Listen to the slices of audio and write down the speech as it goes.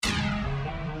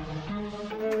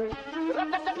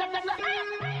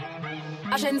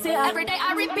I shouldn't say every day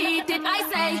I repeat it. I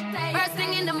say first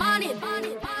thing in the morning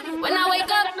when I wake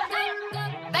up.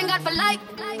 Thank God for life.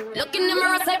 Look in the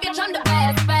mirror, say bitch I'm the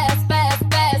best, best, best,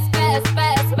 best, best,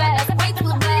 best, best. Way too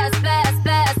blessed, blessed,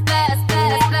 blessed, blessed,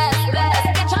 blessed, blessed, blessed.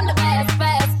 Bitch I'm the best,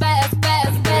 best, best,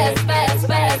 best, best, best,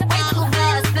 best. Way too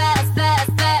blessed, blessed, blessed,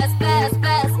 blessed, blessed,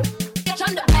 blessed. Bitch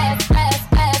I'm the best,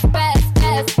 best, best, best,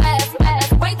 best, best,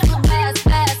 best. Way too blessed,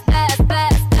 blessed, blessed,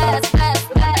 blessed, blessed, blessed,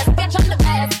 blessed. Bitch I'm the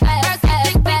best, best,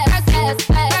 best, best, best,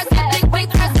 best, best. Way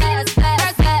too blessed, blessed,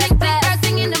 blessed, blessed. First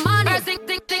thing in the morning, first thing,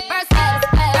 first, best,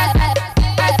 best,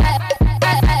 best,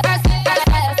 best, best,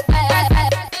 best, best.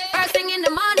 First thing in the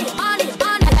morning, morning,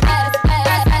 morning, best,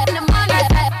 best, in the morning,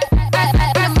 best, best,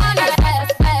 in the morning,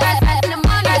 best, best, in the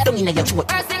morning.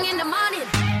 First thing in the morning,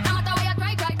 I'm the way I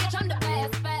cry, cry, bitch, I'm the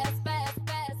best, best, best,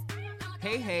 best.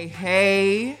 Hey, hey,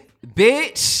 hey,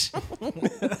 bitch.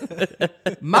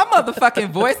 My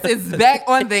motherfucking voice is back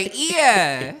on the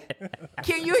ear.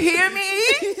 Can you hear me?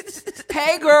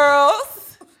 Hey,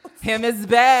 girls. Him is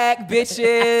back,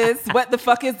 bitches. What the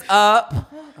fuck is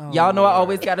up? Y'all know I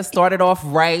always got to start it off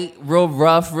right, real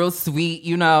rough, real sweet,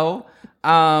 you know.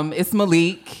 It's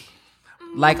Malik.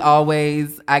 Like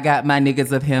always, I got my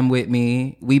niggas of him with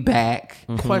me. We back.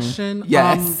 Question.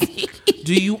 Yes.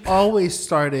 Do you always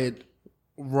start it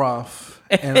rough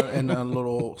and a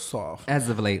little soft? As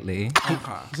of lately.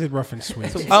 Is it rough and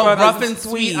sweet? Oh, rough and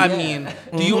sweet. I mean,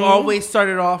 do you always start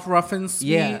it off rough and sweet?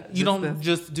 Yeah, You don't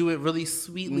just do it really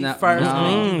sweetly No, first no. and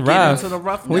then rough. get into the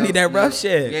roughness? We need that rough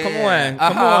shit. Yeah. Come on.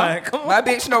 Come on. Come on. My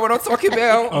bitch know what I'm talking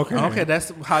about. Okay,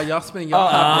 that's how y'all spend your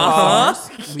hours.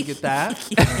 We get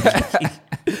that.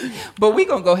 But we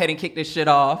gonna go ahead and kick this shit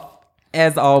off.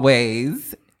 As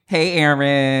always. Hey,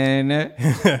 Aaron.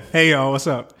 Hey, y'all, what's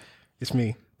up? It's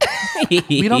me.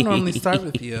 We don't normally start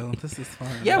with you. This is fun.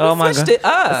 Yeah, we switched it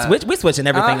up. We switching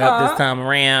everything up this time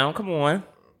around. Come on.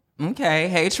 Okay.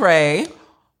 Hey, Trey.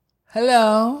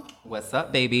 Hello. What's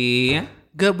up, baby?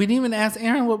 Good. We didn't even ask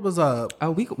Aaron what was up.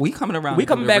 Oh, we coming around. We to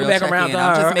do coming the back real around check-in. to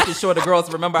I'm her. just making sure the girls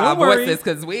remember our worry. voices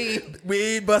because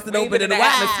we busted ain't been in the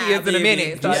atmospheres in a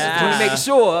minute. So I just want to make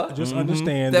sure Just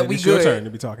understand that that we it's your good. turn to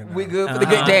be talking now. we good for the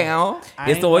get down. I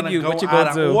It's ain't on gonna you. go What you out gonna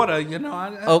of do? Order, you know.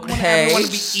 I Okay. want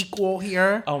to be equal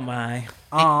here. Oh my.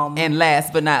 And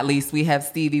last but not least, we have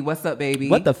Stevie. What's up, baby?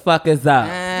 What the fuck is up?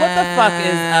 What the fuck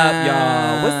is up,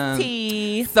 y'all? What's tea?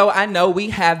 So I know we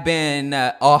have been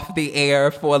off the air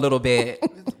for a little bit.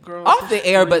 Off the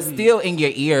air, but still in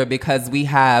your ear because we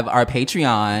have our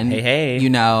Patreon. Hey, hey. You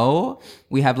know,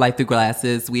 we have Life Through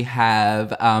Glasses. We have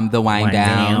the Wind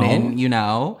Down. And, you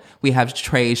know, we have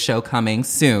Trey's show coming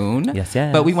soon. Yes,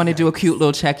 yes. But we want to do a cute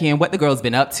little check-in. What the girls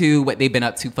been up to, what they've been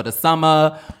up to for the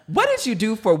summer. What did you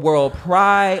do for World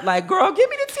Pride? Like, girl, give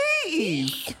me the tea.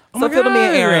 So fill me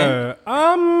in,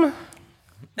 Aaron.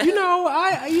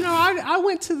 I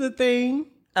went to the thing.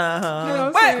 You know what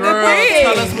I'm What? saying? The thing?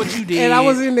 Tell us what you did. And I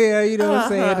was in there, you know what I'm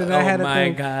saying? And I had a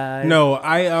thing. God. No,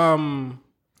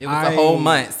 It was a whole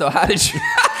month. So how did you...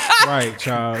 Right,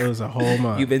 child. It was a whole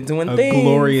month. You've been doing a things.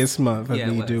 glorious month of Yeah,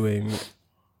 it me was. doing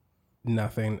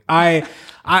nothing. I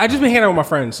just been hanging out with my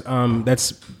friends.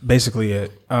 That's basically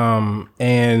it.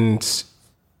 And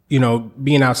you know,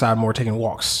 being outside more, taking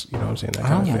walks. You know what I'm saying? That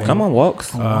kind of thing. Come on,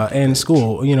 walks. And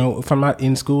school. You know, if I'm not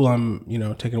in school, I'm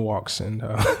taking walks and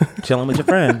Chilling with your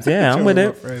friends. Yeah, I'm with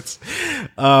it. friends.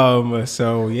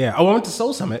 So yeah. Oh, I went to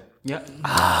Soul Summit. Yep.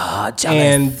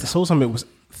 And the Soul Summit was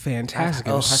fantastic.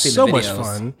 It I was seen the so much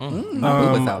videos. fun.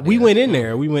 was out We there. went in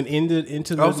there. We went into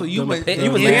the. Oh, so you went. You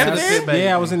was dancing there?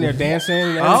 Yeah, I was in there dancing.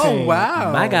 And Oh everything.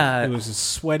 wow! My It God. was a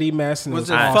sweaty mess. And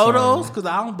Was it it was photos? awesome. Because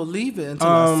I don't believe it until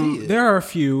I see it. There are a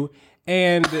few,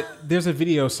 and there's a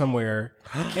video somewhere.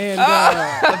 And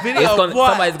A video It's of gonna, what?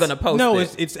 somebody's gonna post no,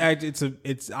 it. it's I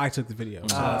took the video,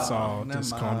 so it's all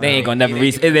just calm They down. ain't gonna never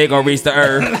reach. They ain't gonna reach the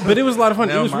earth. But it was a lot of fun.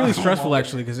 It was really mind. stressful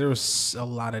actually because there was a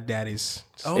lot of daddies.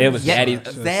 It was Yeah.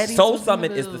 Daddy's. Soul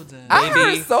Summit is the I heard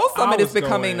baby. Soul Summit I is was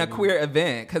becoming a going- queer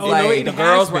event. Because, Oh, like, no, it The has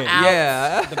girls were been. out.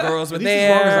 yeah. The girls were At least as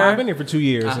long as I've there. been here for 2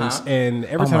 years, and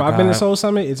every Oh time my I've been to God. Soul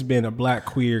Summit, it's been a black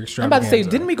queer I'm extravaganza. about to say,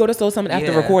 didn't we go to Soul Summit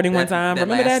after Yeah, recording one that- time? that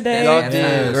Remember last- that day? that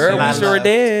last time. Girl, I we sure love-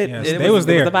 did. Yes, It they was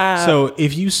there. It was a vibe. So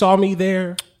if you saw me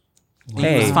there,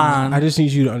 hey, It was fine. I just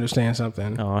need you to understand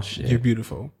something. Oh, shit. You're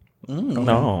beautiful.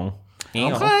 no.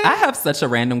 I have such a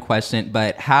random question,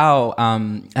 but how,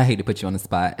 I hate to put you on the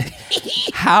spot.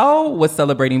 How was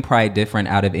celebrating Pride different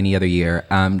out of any other year?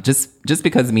 Just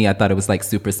because I thought it was like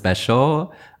super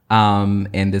special.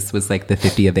 And this was like the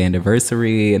 50th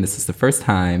anniversary. And this is the first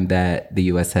time that the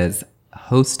US has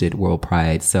hosted World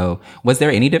Pride. So was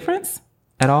there any difference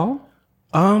at all?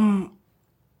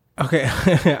 I Okay,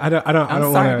 I don't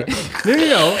want to.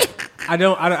 No. I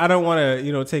don't want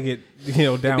to. Take it.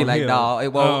 Downhill. Be like, no, it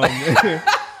won't.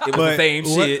 It was the same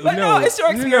shit. No, it's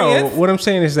your experience. No, what I'm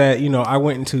saying is that I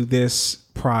went into this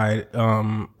Pride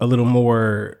a little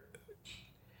more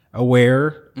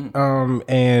aware,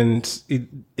 and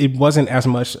it wasn't as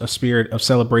much a spirit of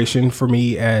celebration for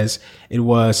me as it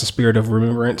was a spirit of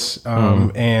remembrance,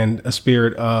 and a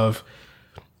spirit of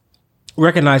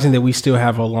recognizing that we still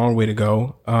have a long way to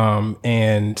go.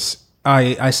 And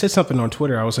I said something on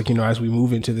Twitter. I was like, as we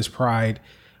move into this Pride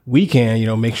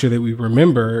weekend, make sure that we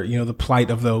remember, the plight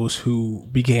of those who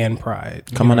began Pride.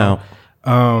 Come on out.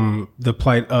 The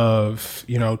plight of,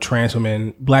 trans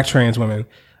women, Black trans women.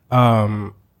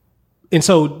 And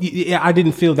so I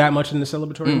didn't feel that much in the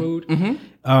celebratory mood.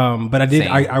 But I did,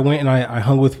 I went and I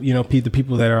hung with, the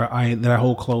people that I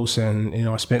hold close, and,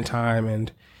 I spent time,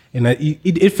 and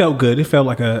it felt good. It felt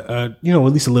like a at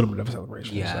least a little bit of a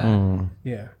celebration. Yeah. So,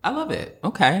 yeah. I love it.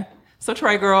 Okay. So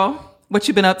Trey girl, what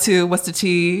you been up to? What's the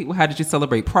tea? How did you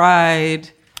celebrate Pride?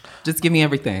 Just give me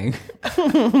everything.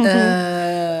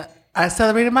 I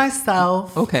celebrated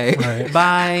myself. Okay. Right.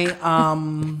 By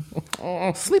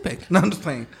sleeping. No, I'm just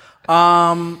playing.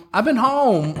 I've been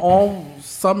home all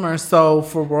summer, so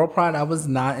for World Pride I was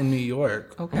not in New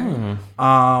York. Okay.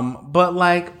 But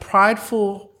like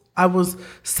Prideful, I was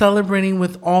celebrating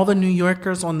with all the New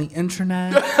Yorkers on the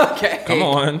internet. Okay. Come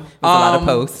on. There's a lot of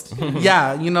posts.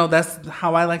 Yeah, that's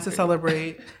how I like to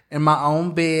celebrate, in my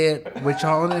own bed with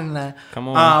y'all on the internet. Come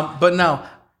on. But no,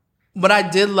 what I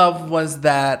did love was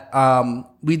that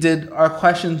we did our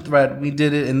question thread. We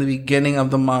did it in the beginning of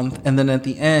the month, and then at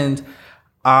the end,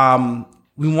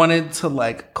 we wanted to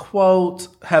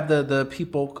have the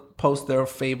people post their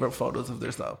favorite photos of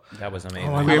themselves. That was amazing.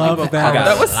 Oh, I love that.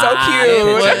 That was so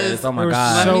cute. Oh my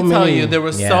God. Let me tell you, there were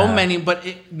Yeah. so many, but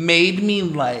it made me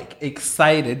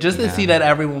excited just to see that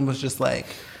everyone was just like,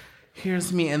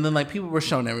 here's me. And then people were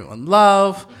showing everyone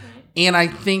love. And I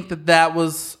think that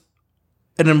was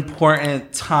an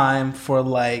important time for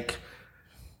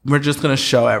we're just going to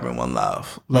show everyone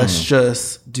love. Let's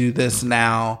just do this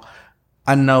now.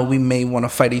 I know we may want to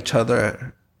fight each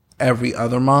other every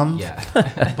other month. Yeah.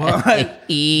 But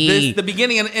the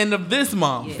beginning and end of this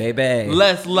month, Baby.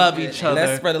 let's love each other.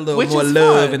 Let's spread a little which more is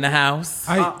love fun. in the house.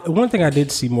 One thing I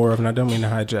did see more of, and I don't mean to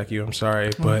hijack you, I'm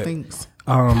sorry, but Thanks.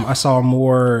 I saw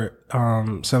more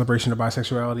celebration of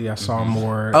bisexuality. I saw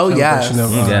more Oh, celebration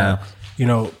yes.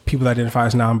 of people that identify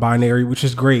as non-binary, which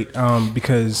is great,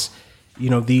 because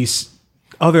these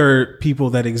other people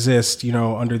that exist,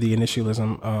 under the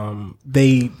initialism,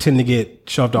 they tend to get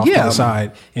shoved off to the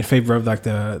side in favor of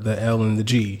the L and the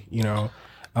G,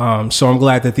 So I'm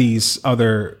glad that these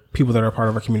other people that are part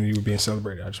of our community were being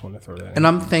celebrated. I just want to throw that in. And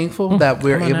I'm thankful that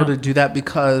we're able to do that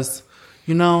because,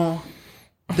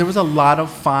 there was a lot of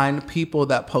fine people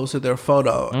that posted their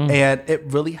photo, and it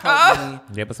really helped me.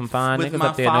 There was some fine With niggas my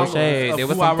up there, no followers shade. of There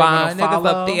was who I some were gonna fine niggas up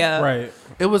follow. there. Right.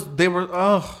 They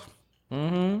were,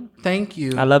 thank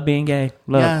you. I love being gay.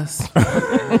 Look. Yes.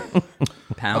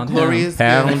 Pound him. Glorious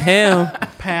Pound day. him.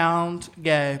 Pound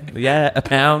gay. Yeah, a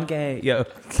pound gay. Yo.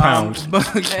 Pound.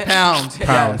 Pound. Yes,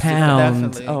 Pound.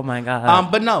 definitely. Oh my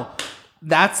God. But no,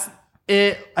 that's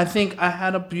it. I think I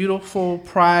had a beautiful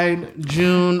Pride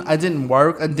June. I didn't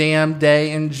work a damn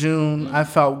day in June. I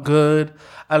felt good.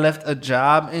 I left a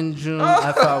job in June.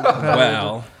 I felt good.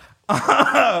 Well.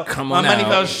 Come My on money out.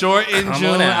 fell short in Come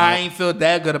June. on out. I ain't feel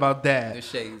that good about that. The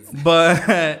shades.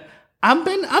 But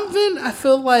I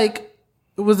feel like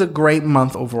it was a great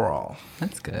month overall.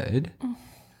 That's good.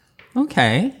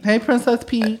 Okay. Hey, Princess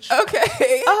Peach.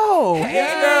 Okay. Oh, hey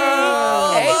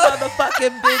girl. Hey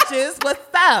motherfucking bitches. What's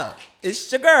up? It's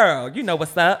your girl. You know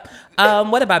what's up.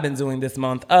 What have I been doing this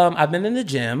month? I've been in the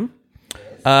gym.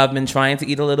 I've been trying to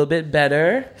eat a little bit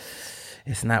better.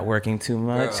 It's not working too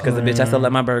much because the bitch has to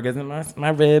let my burgers and my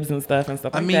ribs and stuff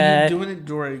like I mean, that. you're doing it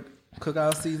during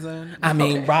cookout season. I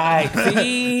mean, right.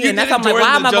 See? And that's did I'm it like, during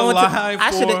why the am I going to? July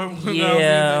I should 4th have. cookout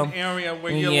Yeah. season area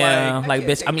where you're Like,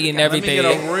 bitch, I'm eating let me everything.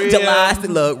 get a rib. July's the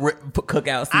look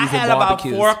cookout season I had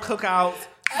barbecues. about 4 cookouts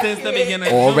since the beginning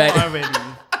of Already. June already.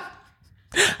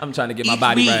 I'm trying to get my Each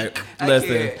body week. right. I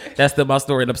Listen, that's still my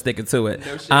story, and I'm sticking to it.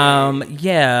 No shade.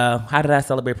 Yeah. How did I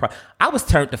celebrate Pride? I was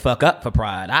turned the fuck up for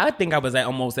Pride. I think I was at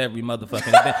almost every motherfucking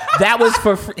event. That was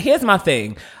for. Here's my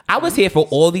thing. I was here for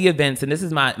all the events, and this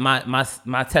is my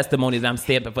testimony that I'm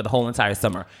stamping for the whole entire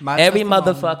summer. Every testimony.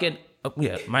 motherfucking.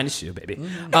 Yeah, minus you, baby.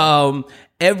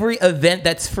 Every event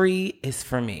that's free is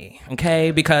for me, okay?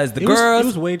 Because the girls. It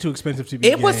was way too expensive to be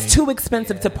It gay. was too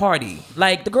expensive to party.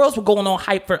 Like, the girls were going on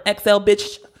hype for XL,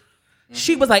 bitch.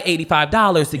 She was like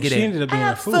 $85 to get in. She ended up being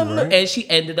a fool, right? And she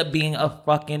ended up being a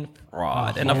fucking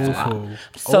fraud and a flop.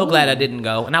 So glad I didn't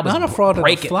go. And I was Not a fraud and a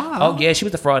breaking. flop. Oh yeah, she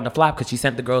was a fraud and a flop because she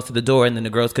sent the girls to the door and then the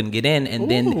girls couldn't get in. And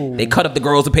then they cut up the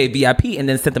girls who paid VIP and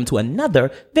then sent them to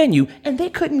another venue and they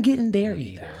couldn't get in there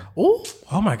either. Ooh,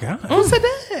 Oh my god. who said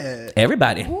that?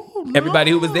 Everybody.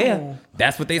 Everybody who was there.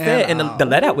 That's what they said. And the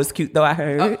let out was cute though, I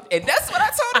heard. And that's what I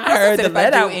told him. I heard said the if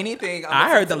let I out. do anything. I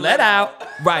heard the let out.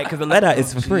 Right, because the let out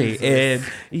is for free. And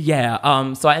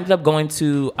yeah, so I ended up going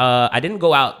to, I didn't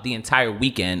go out the entire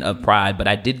weekend of Pride, but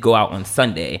I did go out on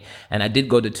Sunday. And I did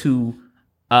go to 2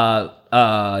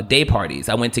 day parties.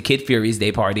 I went to Kid Fury's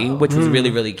day party, which was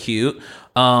really, really cute.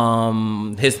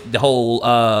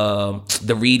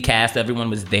 The Reed cast, everyone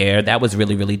was there. That was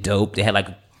really, really dope. They had like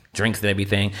drinks and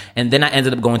everything. And then I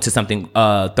ended up going to something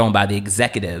thrown by the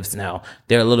executives. Now,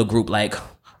 they're a little group like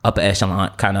upper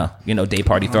echelon kind of, day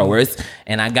party throwers.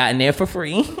 And I got in there for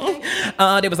free.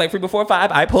 There was like free before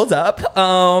 5. I pulled up.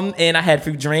 And I had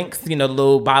free drinks, the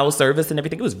little bottle service and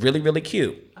everything. It was really, really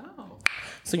cute.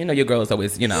 So your girl is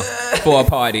always, for a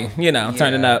party,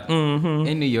 turning up. Mm-hmm.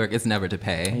 In New York, it's never to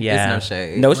pay. Yeah. It's no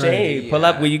shade. No shade. Pull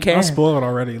up where you can. I'm spoiled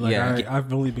already. Like Yeah.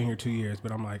 I've only been here 2 years,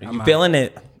 but I'm like, I'm You out. feeling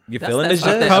it. You feeling the That's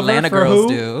stuff shit. that Cover Atlanta for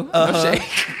girls who? do. No shade.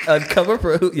 Cover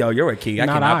for who? Yo, you're a key. I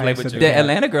Not cannot I, play so with you. The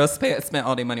Atlanta girls spent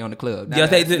all their money on the club. Not Yes,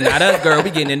 they us. did. Not us, girl.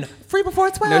 We getting in free before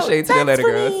 12. No shade to the That's Atlanta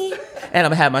for girls. me. And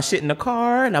I'm gonna have my shit in the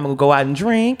car, and I'm gonna go out and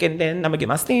drink, and then I'm gonna get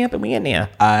my stamp, and we in there.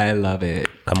 I love it.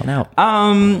 Come on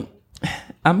out.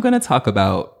 I'm gonna talk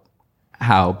about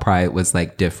how Pride was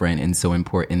like different and so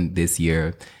important this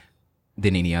year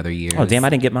than any other year. Oh damn, I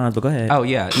didn't get mine, but go ahead. Oh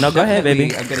yeah. No, go ahead, Definitely,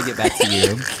 baby. I'm gonna get back to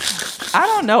you. I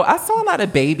don't know. I saw a lot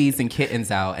of babies and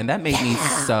kittens out, and that made me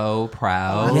so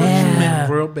proud.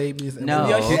 Real babies. And No.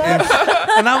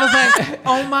 and I was like,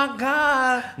 oh my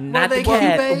God. Not were the they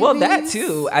cat. cute Well, that babies?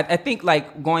 too. I think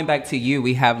like going back to you,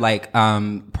 we have like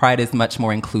Pride is much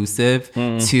more inclusive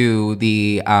to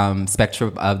the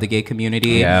spectrum of the gay community,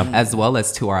 Yeah. as well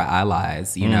as to our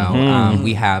allies.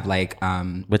 We have like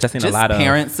Which I've seen a just lot of.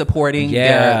 parents supporting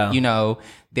Yeah.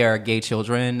 their gay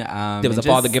children. There was a and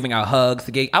father just- giving out hugs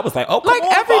to gay. I was like, oh, come like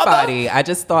on, everybody. I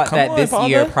just thought Come that on, this father.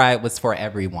 year Pride was for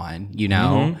everyone,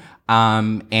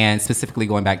 and specifically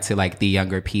going back to like the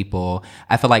younger people.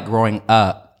 I feel like growing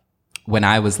up when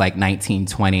I was like 19,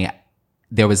 20,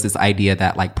 there was this idea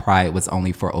that like Pride was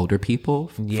only for older people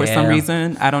for some Yeah.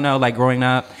 reason. I don't know, like growing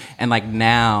up, and like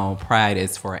now Pride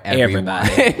is for everyone.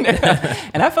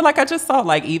 And I feel like I just saw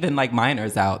like even like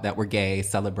minors out that were gay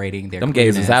celebrating their Them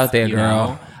gays was queerness, out there,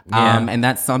 girl. Yeah. And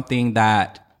that's something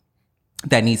that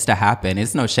needs to happen.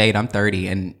 It's no shade. I'm 30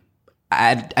 and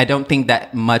I don't think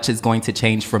that much is going to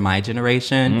change for my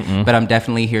generation, but I'm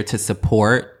definitely here to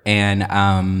support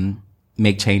and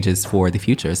make changes for the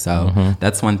future. So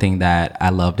that's one thing that I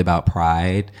loved about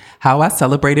Pride. How I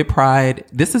celebrated Pride.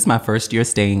 This is my first year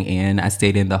staying in. I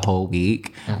stayed in the whole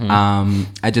week.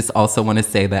 I just also want to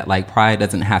say that like Pride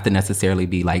doesn't have to necessarily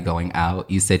be like going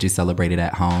out. You said you celebrated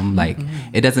at home. Like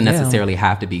it doesn't necessarily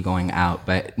have to be going out,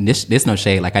 but there's no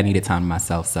shade. Like I needed time to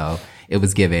myself. So it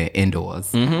was given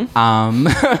indoors.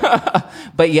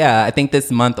 But yeah, I think this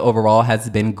month overall has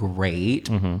been great.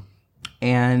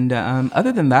 And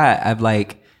other than that, I've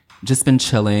like just been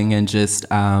chilling and just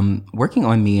working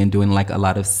on me and doing like a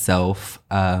lot of self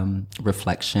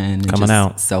reflection, and Coming just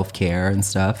out. self-care and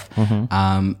stuff.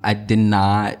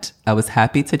 I was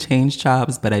happy to change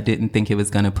jobs, but I didn't think it was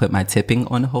going to put my tipping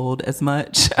on hold as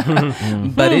much,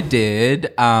 but it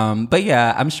did. But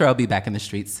yeah, I'm sure I'll be back in the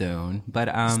streets soon. But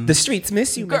The streets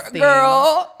miss you, Miss Thing.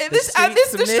 girl, I miss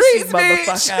the streets, bitch.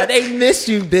 motherfucker. They miss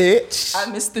you, bitch.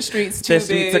 I miss the streets too. The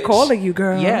streets are bitch. calling you,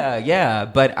 girl. Yeah.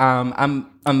 But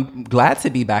I'm glad to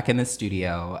be back in the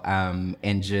studio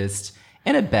and just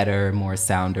in a better, more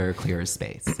sounder, clearer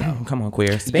space. So. Come on,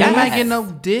 queer. Y'all not getting no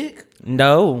dick?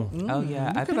 No. Oh yeah,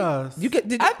 Look at us. You get.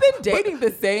 I've been dating the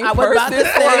same I was person about to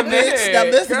for say, a minute. bitch. Now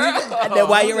listen, Girl. and then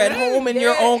while you're at home in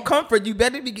your own comfort, you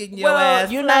better be getting your ass.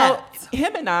 you know, slapped.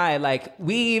 him and I, like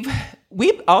we've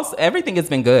also, everything has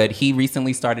been good. He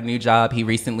recently started a new job. He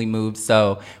recently moved.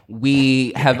 So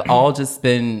we have we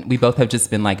both have just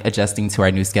been like adjusting to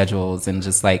our new schedules and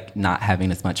just like not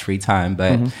having as much free time.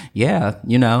 But yeah,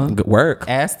 Good work.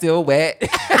 ass still wet.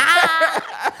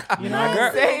 My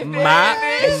girl, Say my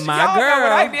bitch. Y'all know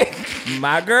what I did.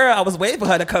 my girl. I was waiting for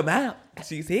her to come out.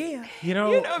 She's here. You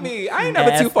know me. I ain't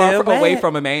never Ass too far still away wet.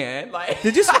 from a man. Like,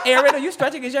 Did you, Aaron? Are you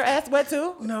stretching? Is your ass wet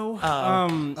too? No.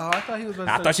 Oh, I thought he was.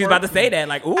 I thought she was about to say that.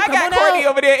 Like, ooh, I come got on Courtney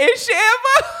out. over there in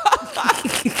Shambo.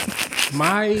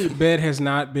 My bed has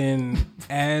not been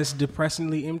as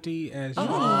depressingly empty as usual.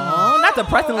 Oh, not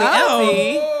depressingly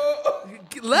empty.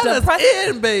 Let us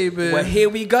in, baby. Well, here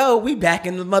we go. We back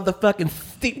in the motherfucking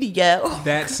studio.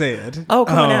 That said, Oh,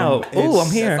 coming out. Ooh,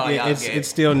 I'm here. all y'all get. It's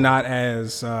still not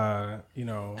as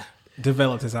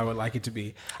developed as I would like it to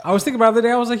be. I was thinking about the other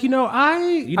day. I was like, you know how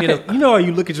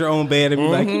you look at your own bed and be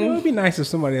like, it'd be nice if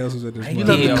somebody else was at this. You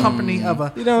know the company of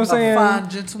a You know what I'm saying? fine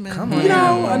gentleman. Come on,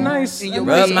 a nice, your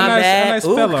Rub Ooh, my back. nice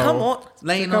Ooh, fellow. come on.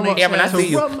 laying on on, their Aaron, I chest. see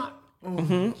you. To rub my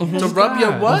to rub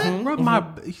your what? Rub my.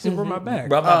 He said, rub my back.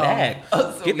 Rub my back.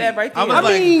 Get that right there.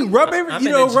 I mean, rub I'm every,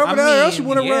 in rub the- whatever I else you mean,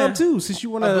 want to yeah. rub too. Since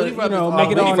you want A to, booty rub is make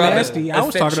it all booty rub is nasty. I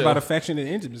was talking essential. about affection and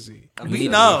intimacy. we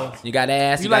know. You got to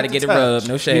ask. You, You got to like get to it touch. rubbed.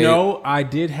 No shade. You know, I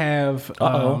did have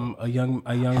a young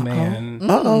man.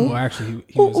 Well, actually,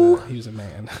 he was a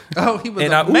man. Oh, he was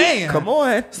And a man. Come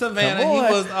on. Savannah, Come on.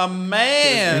 he was a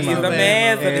man. He's a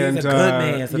man. He's a good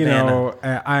man,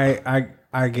 Savannah.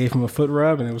 I gave him a foot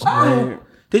rub, and it was great.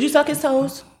 Did you suck his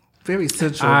toes? Very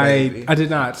sensual, baby. I did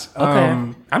not.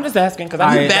 Okay. I'm just asking because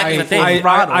I'm back in the thing.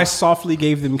 I softly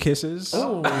gave them kisses.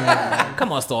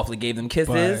 Come on, softly gave them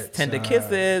kisses. But, Tender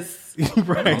kisses.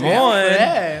 Right. Come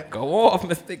on. Go off,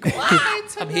 Mr. Clyde.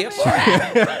 I'm here for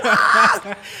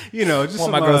it. Just I want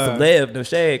some, my girls to live. No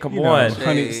shade. Come on.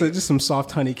 honey, so just some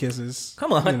soft honey kisses.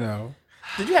 Come on.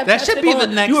 Did you have That should chapstick be on? the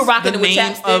next You were rocking the it with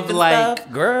name chapstick of and like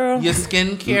stuff? Girl. your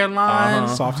skincare line.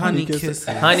 Soft honey kisses.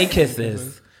 Honey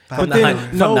kisses. From But the then,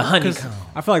 honey, no, from the 'cause honeycomb.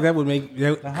 I feel like that would make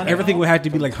everything would have to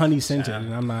be like honey scented,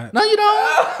 and I'm not. No, you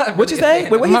don't. What you say?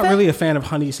 Wait, what I'm you not say? really a fan of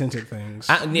honey scented things.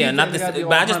 Yeah, not this. gotta be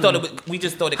But I all just honey. thought we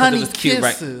just thought it because it Honey was cute,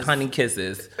 kisses. right? Honey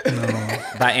kisses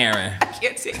by Aaron.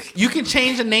 You can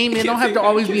change the name. It don't have to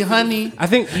always be honey. I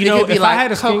think It could be if like I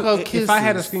had a Cocoa if I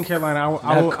had a Kisses. skincare line, I would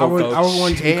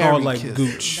want it to be Cherry called like kisses.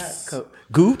 Gooch.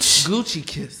 Gooch? Gucci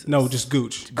kisses. No, just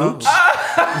Gooch. Gooch?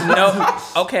 No.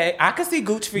 Okay, I can see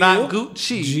Gooch for Not you.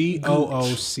 Gucci.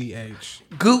 GOOCH.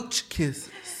 Gooch kisses.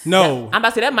 No. I'm about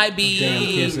to say that might Damn be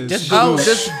kisses. just Oh, Gooch.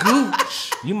 just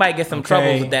Gooch. You might get some Okay.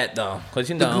 trouble with that though, because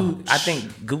Gooch. I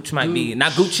think Gooch might be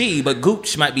not Gucci, but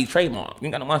Gooch might be trademark. You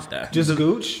gotta watch that. Just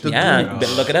Gooch? Yeah, you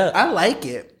better look it up. I like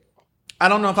it. I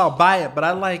don't know if I'll buy it, but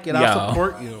I like it. I'll Yo.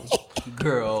 support you.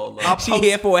 Girl. She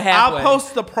here for a halfway. I'll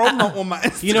post the promo on my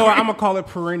Instagram. You know what? I'm going to call it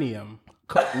Perineum.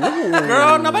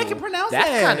 Girl, nobody can pronounce That's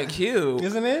that. kind of cute,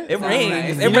 Isn't it? It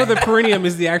rings. You know the Perineum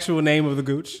is the actual name of the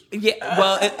Gooch? Yeah,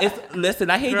 well, it's listen.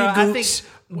 I hear Girl, you, I Gooch,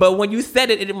 think- but when you said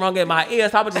it, it didn't rung in my ear.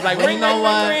 So I was just like, ring, know ring,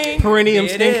 what? ring, ring. Perineum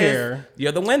There it is. skincare.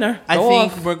 You're the winner. I Go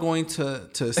think off. we're going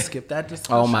to skip that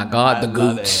discussion. Oh my God, the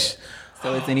love Gooch. it.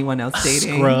 So is anyone else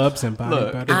dating? Scrubs and body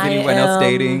Look, butter. is anyone else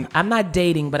dating? I'm not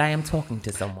dating, but I am talking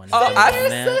to someone. Oh, right I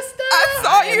now.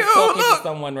 saw you. Talking to Look.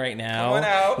 someone right now. Come on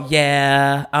out.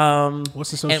 Yeah.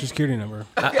 What's the social security number?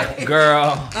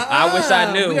 Girl, I wish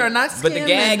I knew. we are not But the scamming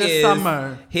gag this is,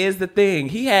 summer. here's the thing.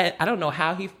 He had, I don't know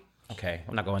how he. Okay,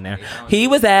 I'm not going there. He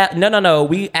was at no.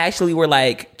 We actually were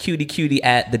like cutie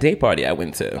at the day party I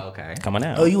went to. Okay. Come on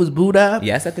out. Oh, you was booed up?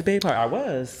 Yes, at the day party I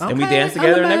was, and we Okay, danced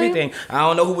together and LMA. everything. I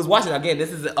don't know who was watching. Again, this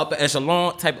is an upper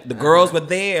echelon type. The girls were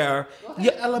there.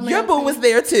 Your boo was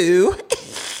there too.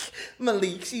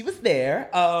 Malik, she was there.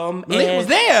 Malik was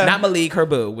there? Not Malik, her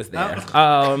boo was there.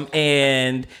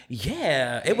 And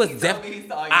yeah, it was definitely.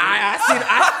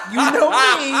 You know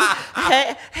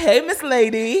me. Hey, Miss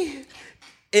Lady.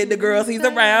 And the girls he's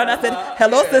around, I said,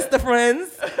 "Hello, sister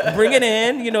friends, bring it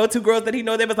in." You know, two girls that he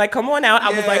know. They was like, "Come on out."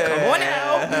 I was like, "Come on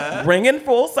out, bring in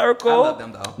full circle." I love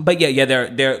them, though. But yeah,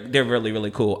 they're really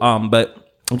really cool.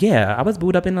 But yeah, I was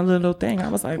booed up in a little thing. I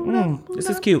was like, this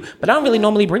is cute. But I don't really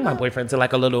normally bring my boyfriend to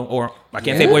like a little, or I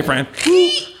can't say boyfriend.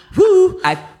 Woo.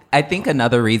 I think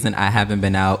another reason I haven't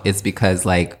been out is because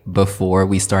like before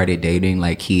we started dating,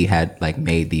 like he had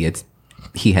made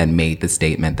the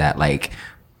statement that like,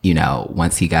 you know,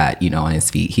 once he got, you know, on his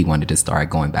feet, he wanted to start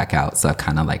going back out. So I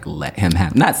kind of like let him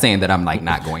have, not saying that I'm like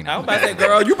not going I out. was about to say,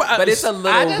 girl, you. But it's a I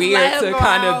little just weird let him to go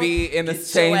kind of out. be in the Get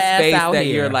same your ass space out that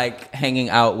here. you're like hanging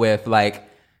out with, like,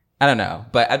 I don't know.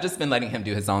 But I've just been letting him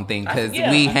do his own thing because Yeah,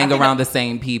 we I hang think around the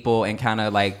same people and kind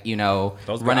of like, you know,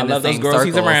 Those running I the love those same girls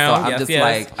he's circles. around. So I'm Yes, just yes.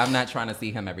 like, I'm not trying to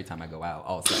see him every time I go out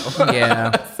also.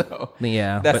 Yeah. So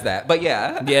Yeah, that's but- that. But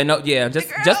yeah. Yeah, no, yeah,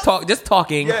 just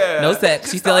talking. Yeah, No sex.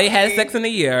 She just still ain't had talking. sex in a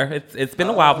year. It's been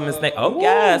a while from this thing. Oh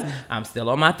yes, I'm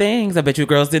still on my things. I bet you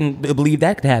girls didn't believe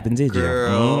that could happen, did you?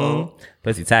 Girl.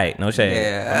 Pussy tight, no shade.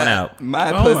 Yeah. Coming out.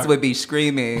 My Oh puss my- would be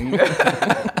screaming.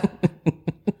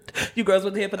 You girls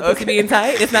wasn't here for the pussy being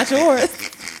tight. It's not yours.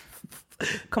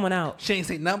 Come on out. She ain't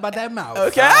say nothing about that mouth.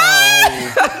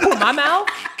 Who, my mouth?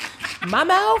 My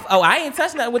mouth? Oh, I ain't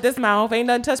touched nothing with this mouth. Ain't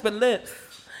nothing touched but lips.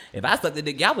 If I sucked the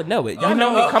dick, y'all would know it. Y'all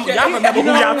know me. Come, y'all remember who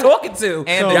y'all talking to.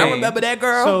 And y'all me. remember that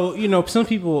girl? So, you know, some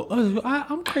people,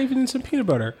 I'm craving some peanut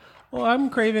butter. Well, I'm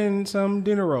craving some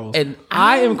dinner rolls. And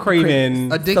I am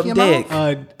craving A dick some in your dick.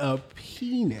 mouth? a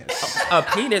penis. A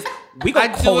penis. We I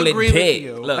gonna do call it agree with dick.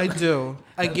 you. Look. I do.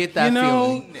 I get that You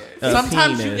know, feeling.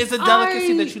 Sometimes penis. it's a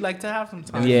delicacy that you like to have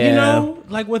sometimes. Yeah. You know,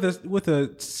 like with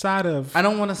a side of. I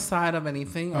don't want a side of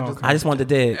anything. I just want the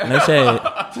dick. No shade.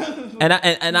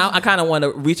 And I kind of want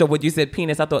to reach up what you said,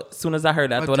 penis. I thought, as soon as I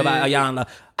heard that, I thought about dick. Ayanna.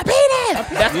 A penis!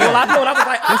 That's all I thought. I was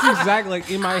like, That's exactly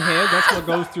like in my head. That's what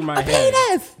goes through my head.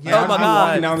 penis! Yeah, Oh my I'd be God.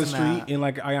 walking down the It's street not. and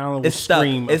like Ayanna would It's stuck.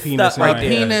 scream It's a penis stuck in right my there.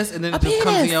 head. penis, and then it just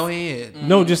comes in your head.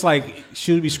 No, just like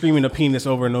she would be screaming a penis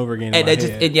over and over again. And in my they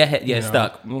just head, in your head, yeah, you know?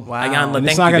 stuck. Wow. Ayanna, And thank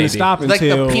it's not you, going baby. to stop Like the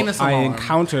until penis I alarm.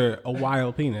 encounter a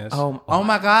wild penis. Oh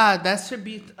my God, that should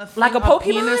be a thing, Like a Pokemon?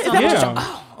 penis Is that what alarm. you're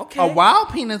Yeah. Oh, okay. A wild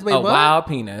penis, wait, A what? wild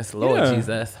penis. Lord Yeah.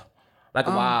 Jesus. Like a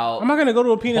wild. I'm not going to go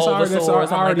to a penis Bulbasaur that's or I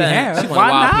something already like that. have. She want a Why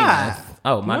wild not? penis.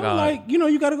 Oh my No, God. like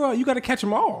you got to go out. You got to catch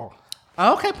them all.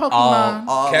 Okay,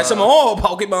 Pokemon. Catch them all,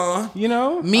 Pokemon. You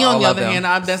know, Me on All the of other them.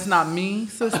 hand, that's not me,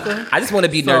 sister. I just want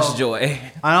to be Nurse Joy.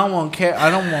 I don't want care. I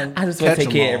don't want. I just want to catch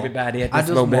take care 'em of all. everybody at I this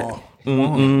just moment.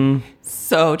 want.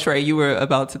 So Trey, you were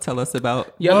about to tell us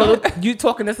about. You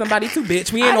talking to somebody too,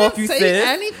 bitch. We ain't know if you say said.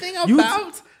 anything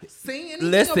about saying anything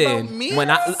about Listen, me. when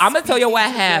I'm gonna tell you what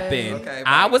happened. Okay,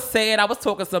 I right. was saying I was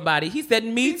talking to somebody. He said,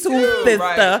 "Me too, sister."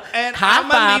 right. And High I'ma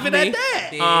five leave it me. at that.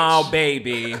 Oh,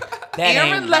 baby, that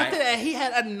Aaron ain't left right. it, and he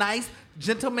had a nice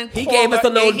gentleman. He gave us a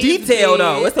little detail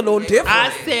though. It's a little different. I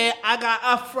said I got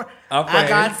a friend. A friend. I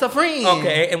got a friend.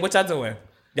 Okay, and what y'all doing?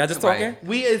 Y'all just talking? Right.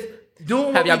 We is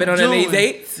doing. Have what y'all we been on doing. any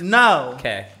dates? No.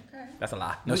 Okay, that's a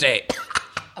lie. No shade.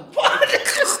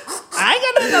 I ain't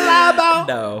got nothing to lie about.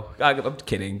 No, I'm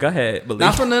kidding. Go ahead, believe.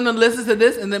 Not for them to listen to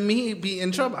this and then me be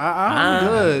in trouble. I'm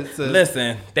good. sis.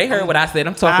 Listen, they heard what I said.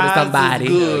 I'm talking to Eyes is somebody.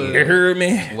 good. You heard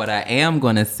me? What I am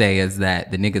gonna say is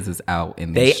that the niggas is out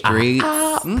in the They streets.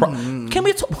 Can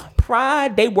we talk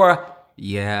Pride? They were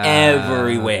Yeah,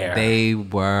 everywhere. They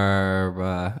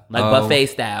were like oh, buffet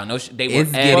style. No, they were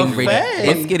It's getting Buffet.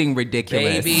 it's getting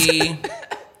ridiculous, baby.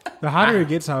 the hotter it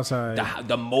gets outside.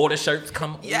 the mortar shirts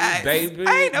come, Yes. baby.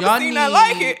 I ain't never Y'all seen nothing need-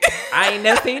 like it. I ain't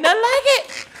never seen nothing like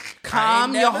it.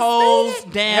 Calm your never hoes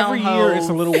seen down. Every year hoes. it's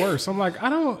a little worse. I'm like, I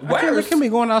Worse? can't be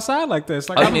going outside like this.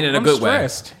 Like, Oh, you I'm, mean in a I'm good way.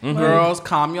 stressed. Girls,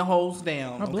 calm your hoes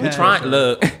down. believe Okay? Trying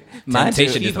look. Mind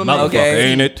Temptation you, is a keep 'em motherfucker,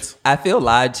 okay. ain't it? I feel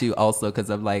lied to also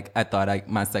because I'm like I thought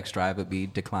my sex drive would be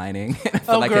declining. I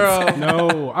feel Oh, like girl. it's,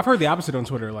 No, I've heard the opposite on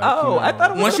Twitter. Like, oh, you know, I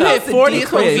thought it was Once you about hit to 40, decrease.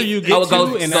 closer closer you get Oh, it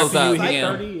goes- to, and goes after you up, hit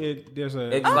yeah. 30, there's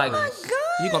a It's like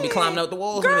you gonna be climbing up the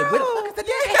walls. Girl. Where the fuck is the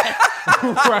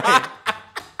dick? right.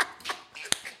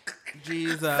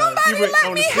 Jesus. You were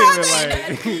on the ceiling,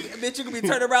 like, Bitch, you can be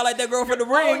turning around like that girl from the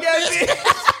ring.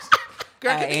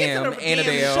 Girl, I can you get to am the damn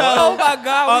Annabelle. show? Oh my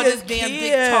God, All we this is damn dick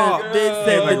kids, talk. girl. Bitch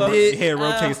said like the my dick. head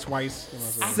rotates twice. You know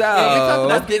what I'm saying? So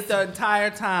Let's get the entire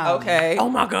time. okay, Oh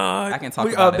my God. I can talk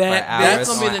We about are it back. for hours. That's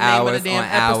gonna be the name of the damn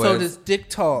episode. Is Dick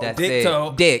Talk. That's Dick it.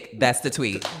 talk. Dick. That's the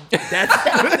tweet.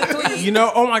 That's You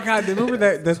know, oh my God! Remember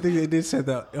that thing they did said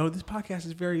that? Oh, this podcast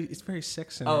is very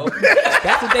sex centered. Oh,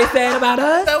 that's what they said about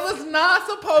us. That was not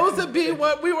supposed to be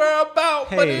what we were about,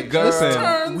 but Hey, it just listen,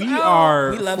 turns we out are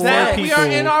We love four that. people. we are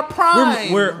in our prime.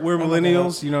 We're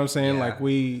millennials. You know what I'm saying? Yeah. Like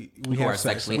we Who have are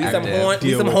sex. sexually We some active. horn, we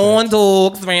Deal some with horn it.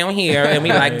 dogs around here, and we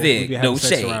like We dick. be No having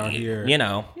sex shade. around here. You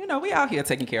know. You know, we out here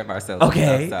taking care of ourselves.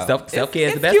 Okay. and stuff, so Self-care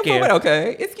is the it's best cute care. For what,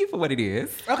 okay, it's cute for what it is.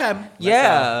 Okay.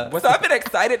 Yeah. So I've been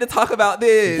excited to talk about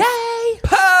this. Yay!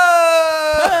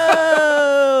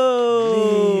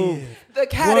 Pose. The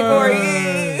category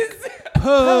is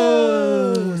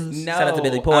Pose. No, Shout out to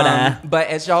Billy Porter. but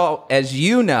as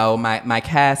you know, my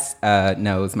cast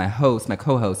knows, my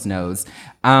co-host knows.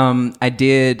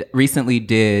 I recently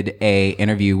did a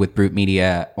interview with Brute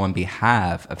Media on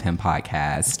behalf of Him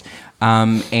Podcast,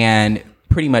 and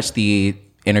pretty much the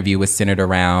interview was centered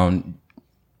around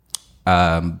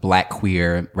Black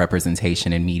queer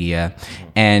representation in media.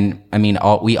 And I mean,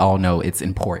 we all know it's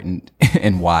important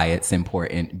and why it's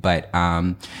important, but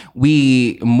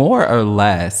we more or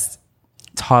less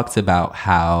talked about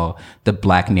how the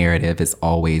Black narrative is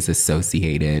always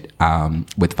associated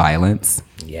with violence.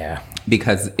 Yeah.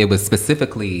 Because it was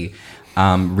specifically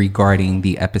regarding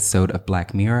the episode of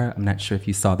Black Mirror. I'm not sure if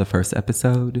you saw the first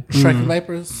episode. Striking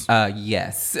Vipers.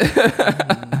 Yes.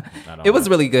 It was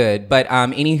really good. But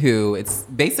anywho, it's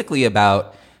basically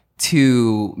about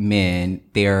two men.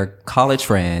 They're college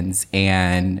friends,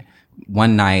 and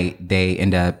one night they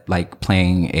end up like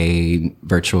playing a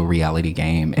virtual reality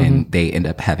game, and they end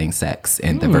up having sex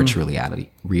in the virtual reality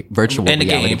In the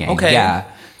reality game. Okay. Yeah.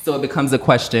 So it becomes a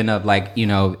question of like, you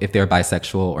know, if they're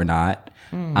bisexual or not.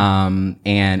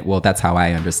 And well, that's how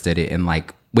I understood it. And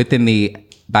like within the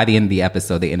by the end of the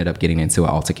episode, they ended up getting into an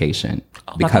altercation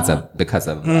because of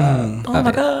Oh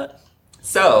my God.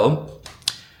 So,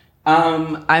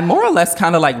 I more or less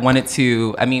kind of like wanted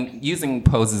to, I mean, using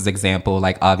Pose's example,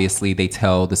 like obviously they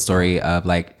tell the story of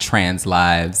like trans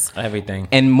lives. Everything.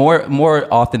 And more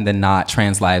often than not,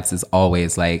 trans lives is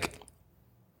always like,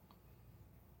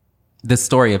 the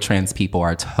story of trans people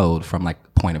are told from like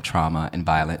point of trauma and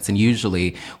violence. And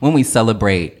usually when we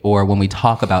celebrate or when we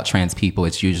talk about trans people,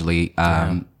 it's usually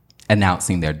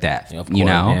announcing their death, you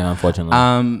know? Yeah,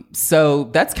 unfortunately. So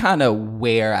that's kind of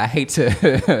where I hate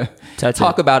to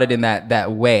talk about it in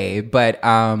that way, but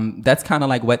that's kind of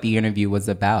like what the interview was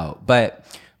about. But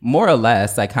more or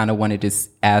less, I kind of wanted to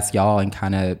ask y'all and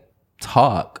kind of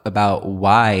talk about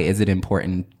why is it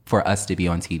important for us to be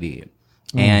on TV?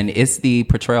 And is the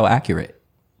portrayal accurate?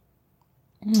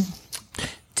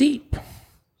 Deep.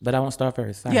 But I won't start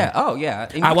first. Sorry. Yeah. Oh, yeah.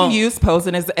 And you I can won't. use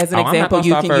posing as an I'm not example. gonna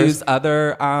You start can first. use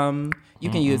other. You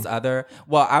can use other.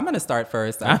 Well, I'm gonna start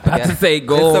first. I'm about to say,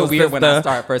 go, It's so weird when I sister.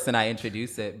 start first and I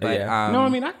introduce it. But Yeah. No, I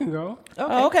mean I can go.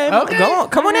 Oh, okay. Go on.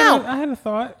 Come on out. I had a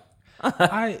thought.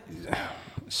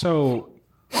 So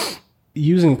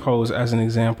using Pose as an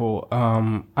example,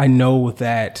 I know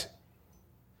that.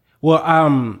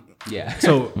 Well, yeah.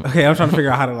 so okay, I'm trying to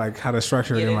figure out how to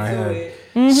structure it in my head.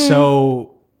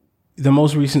 So the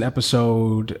most recent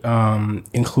episode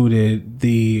included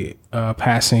the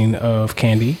passing of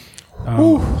Candy,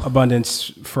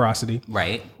 Abundance Ferocity,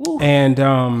 Right. and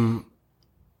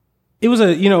it was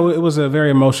a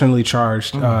very emotionally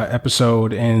charged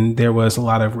episode, and there was a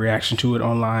lot of reaction to it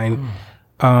online.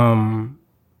 And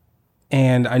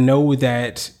I know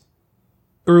that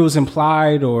it was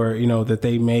implied, or that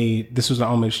they made this was an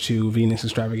homage to Venus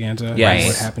Extravaganza. Yes.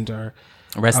 What happened to her?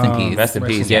 Rest in peace. Rest in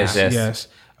peace. Yes, yes. Yes.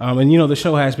 And the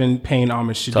show has been paying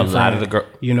homage to a lot of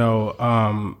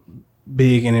the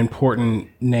big and important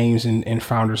names and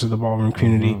founders of the ballroom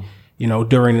community,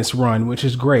 during this run, which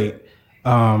is great.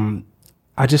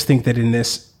 I just think that in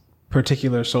this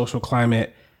particular social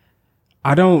climate,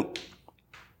 I don't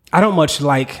much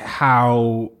like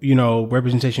how,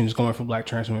 representation is going for Black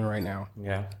trans women right now.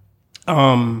 Yeah.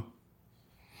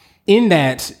 In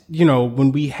that,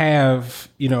 when we have,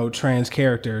 trans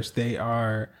characters, they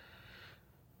are,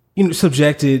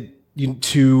 subjected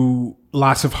to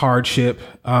lots of hardship,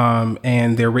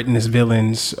 and they're written as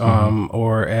villains,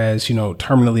 or as,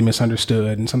 terminally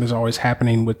misunderstood, and something's always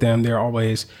happening with them. They're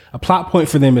always, a plot point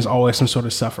for them is always some sort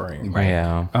of suffering. Right.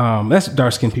 Yeah. That's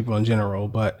dark-skinned people in general,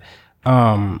 but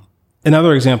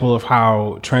another example of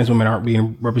how trans women aren't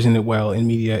being represented well in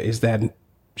media is that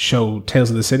show Tales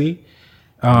of the City.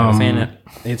 Never seen it.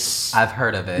 It's I've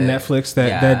heard of it. Netflix,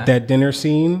 Yeah. that dinner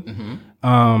scene,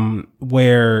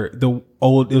 where it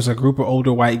was a group of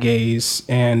older white gays,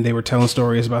 and they were telling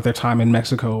stories about their time in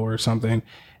Mexico or something,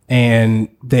 and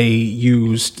they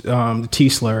used the T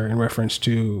slur in reference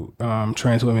to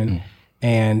trans women,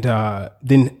 and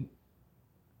then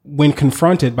when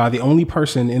confronted by the only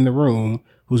person in the room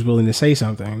who's willing to say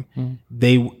something,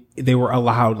 they were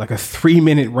allowed like a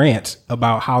 3-minute rant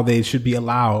about how they should be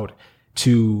allowed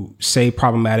to say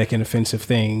problematic and offensive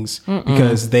things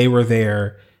because they were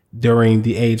there during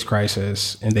the AIDS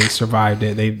crisis and they survived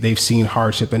it. They've seen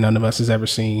hardship that none of us has ever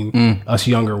seen, us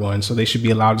younger ones. So they should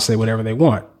be allowed to say whatever they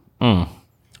want.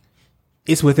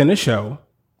 It's within a show.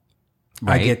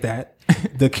 Right. I get that.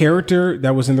 The character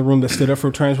that was in the room that stood up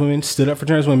for trans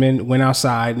women, went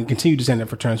outside and continued to stand up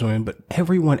for trans women, but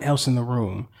everyone else in the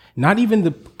room, not even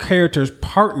the character's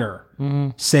partner,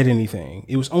 said anything.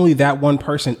 It was only that one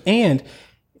person. And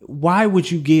why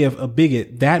would you give a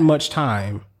bigot that much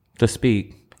time To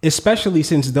speak. especially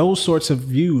since those sorts of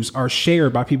views are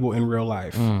shared by people in real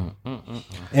life? And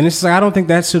it's like, I don't think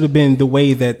that should have been the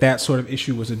way that sort of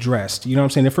issue was addressed. You know what I'm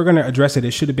saying? If we're going to address it,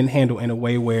 it should have been handled in a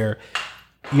way where,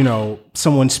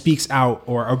 someone speaks out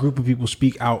or a group of people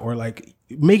speak out or like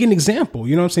make an example.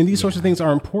 You know what I'm saying? These sorts of things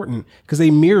are important because they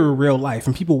mirror real life,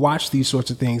 and people watch these sorts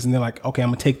of things and they're like, okay, I'm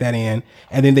gonna take that in,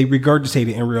 and then they regurgitate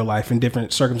it in real life in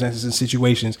different circumstances and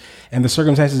situations. And the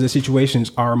circumstances and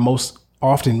situations are most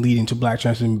often leading to Black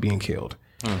trans women being killed.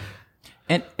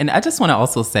 And I just want to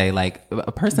also say, like,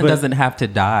 a person doesn't have to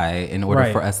die in order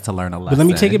Right. for us to learn a lesson. But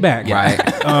let me take it back,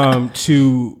 Right.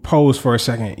 to Pose for a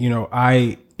second.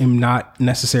 I am not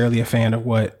necessarily a fan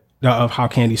of how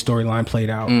Candy's storyline played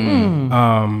out.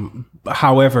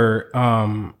 However,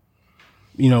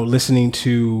 listening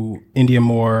to India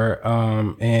Moore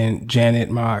and Janet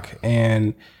Mock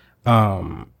and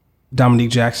Dominique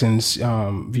Jackson's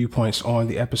viewpoints on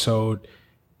the episode,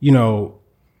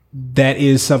 that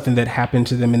is something that happened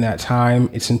to them in that time.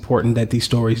 It's important that these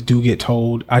stories do get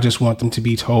told. I just want them to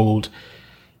be told,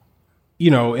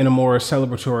 in a more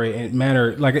celebratory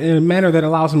manner, like in a manner that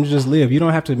allows them to just live. You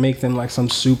don't have to make them like some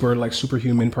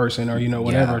superhuman person or,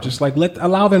 whatever. Yeah. Just like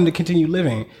allow them to continue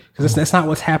living, because that's not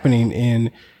what's happening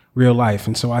in real life.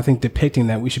 And so I think depicting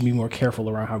that, we should be more careful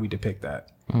around how we depict that.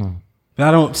 But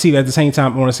I don't see, at the same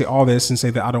time, I want to say all this and say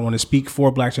that I don't want to speak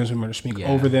for Black trans women or speak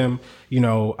over them.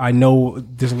 I know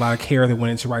there's a lot of care that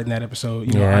went into writing that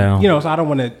episode. So I don't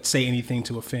want to say anything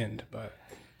to offend, but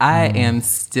I am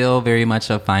still very much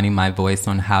finding my voice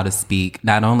on how to speak,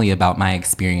 not only about my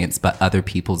experience, but other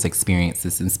people's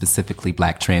experiences, and specifically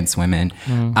Black trans women.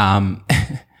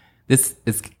 This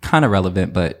is kind of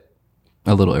relevant, but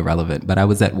a little irrelevant. But I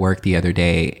was at work the other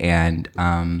day, and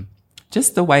one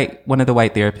of the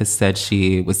white therapists said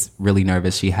she was really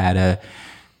nervous. She had a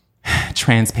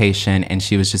trans patient, and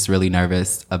she was just really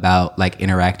nervous about like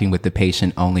interacting with the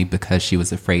patient only because she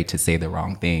was afraid to say the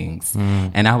wrong things.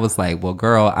 And I was like, well,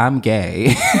 girl, I'm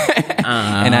gay.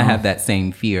 And I have that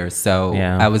same fear. So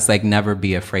I was like, never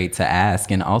be afraid to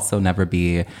ask, and also never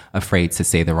be afraid to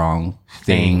say the wrong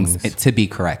things. To be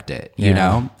corrected, you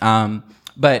know?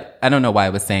 But I don't know why I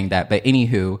was saying that. But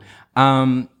anywho,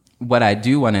 what I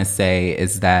do want to say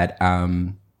is that,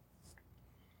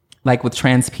 like with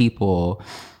trans people,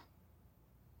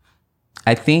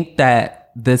 I think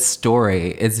that this story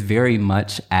is very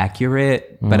much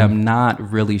accurate, but I'm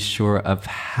not really sure of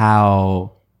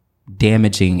how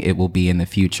damaging it will be in the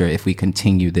future if we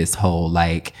continue this whole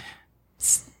like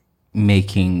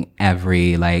making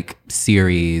every like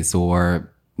series or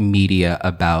media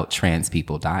about trans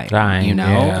people dying.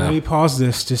 Let me pause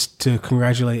this just to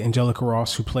congratulate Angelica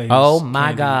Ross, who plays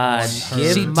my God,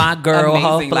 give my amazing, girl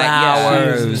her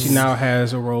flowers. She now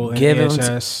has a role in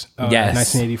AHS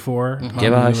 1984.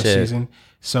 Give her her shit. Season.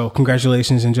 So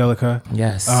congratulations, Angelica.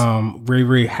 Yes. Very,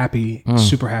 very happy,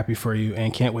 super happy for you,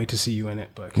 and can't wait to see you in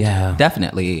it. But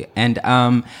definitely. And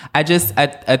I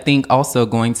think also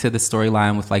going to the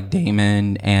storyline with like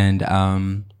Damon and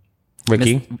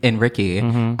Ricky.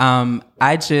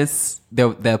 I just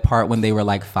the part when they were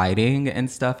like fighting and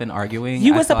stuff and arguing.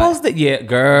 You were supposed to,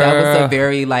 girl. That was a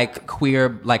very like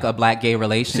queer, like a Black gay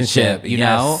relationship, you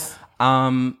know.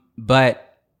 But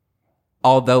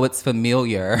although it's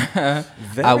familiar, I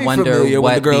wonder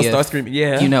what the girls start screaming.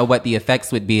 You know what the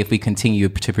effects would be if we continue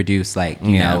to produce like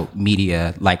you know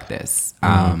media like this.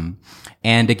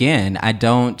 And again,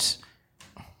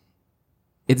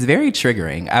 it's very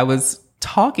triggering. I was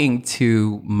talking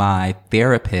to my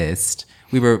therapist.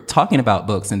 We were talking about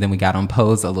books, and then we got on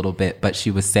Pose a little bit, but she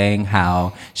was saying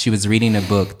how she was reading a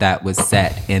book that was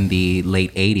set in the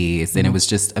late 80s, and it was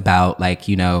just about like,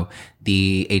 you know,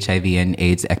 the HIV and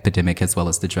AIDS epidemic as well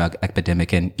as the drug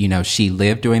epidemic. And, you know, she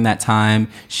lived during that time.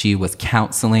 She was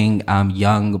counseling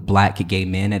young Black gay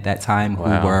men at that time who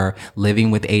were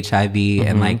living with HIV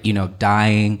and like, you know,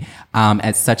 dying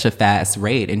at such a fast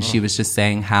rate. And she was just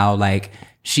saying how like,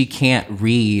 she can't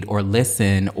read or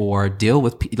listen or deal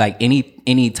with like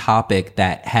any topic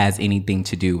that has anything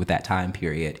to do with that time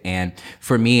period. And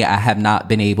for me, I have not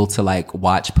been able to like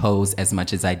watch Pose as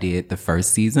much as I did the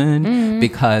first season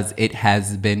because it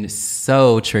has been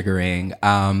so triggering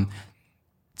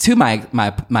to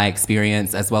my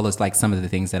experience, as well as like some of the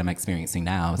things that I'm experiencing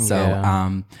now.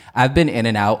 So I've been in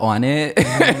and out on it,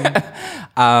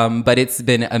 but it's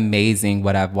been amazing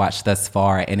what I've watched thus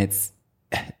far, and it's.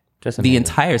 The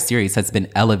entire series has been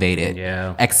elevated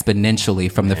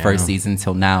exponentially from the first season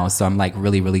till now. So I'm like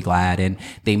really, really glad. And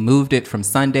they moved it from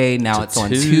Sunday. Now it's on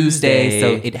Tuesday.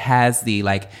 So it has the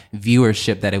like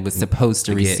viewership that it was supposed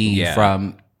to receive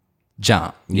from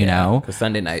jump, you know? Because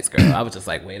Sunday nights, girl, I was just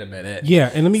like, wait a minute.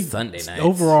 And let me, Sunday nights.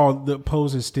 Overall, the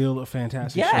Pose is still a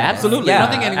fantastic show. Absolutely. Yeah,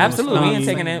 I don't think absolutely. We ain't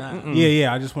taking it.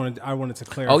 I wanted to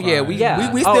clarify. We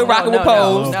still rocking with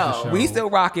Pose. No. We still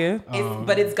rocking.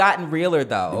 But it's gotten realer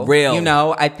though. Real. You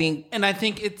know, I think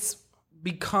it's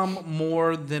become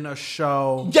more than a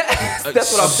show. Yes,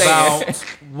 that's what I'm saying. About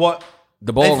what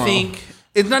the ballroom. I think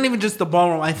it's not even just the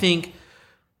ballroom. I think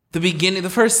the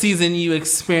first season you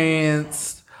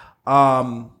experienced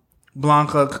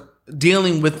Blanca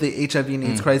dealing with the HIV and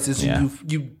AIDS crisis.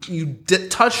 You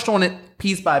touched on it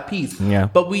piece by piece.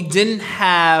 But we didn't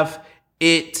have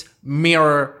it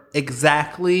mirror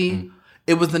exactly.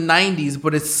 It was the 90s,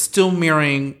 but it's still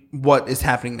mirroring what is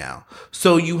happening now.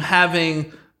 So you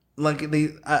having like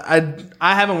I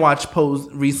haven't watched Pose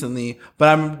recently, but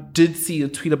I did see a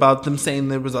tweet about them saying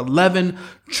there was 11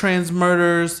 trans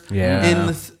murders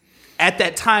at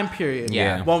that time period.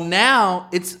 Well, now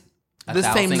it's the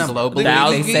same number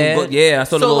globally. They said, I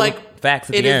saw the little like facts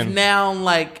at the end. It is now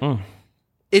like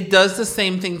it does the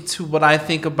same thing to what I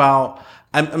think about.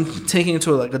 I'm taking it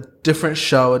to like a different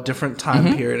show, a different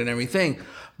time period, and everything.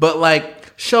 But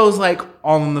like shows like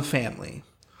All in the Family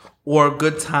or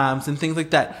Good Times and things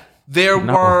like that. There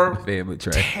were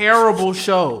terrible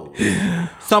shows.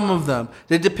 Some of them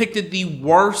that depicted the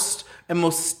worst and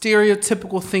most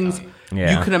stereotypical things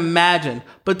you can imagine.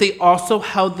 But they also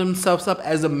held themselves up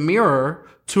as a mirror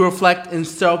to reflect and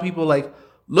tell people like,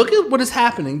 look at what is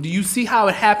happening. Do you see how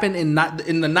it happened in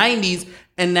the 90s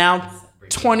and now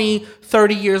 20,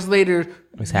 30 years later,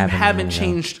 you haven't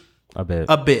changed a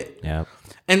bit. Yeah.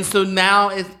 And so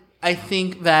now I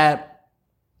think that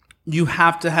you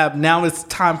have to have, now it's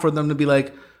time for them to be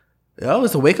like, oh,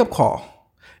 it's a wake-up call.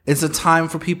 It's a time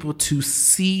for people to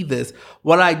see this.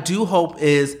 What I do hope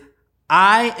is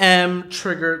I am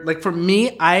triggered. Like for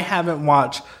me, I haven't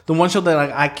watched, the one show that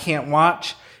like I can't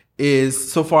watch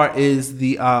is so far is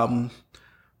the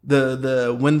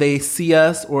When They See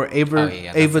Us or Ava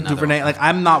DuVernay. one. Like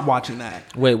I'm not watching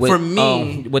that. Wait, for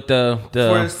me, with the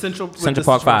for Central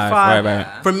Park 5.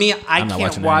 Right. For me, I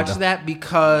can't watch that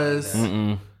because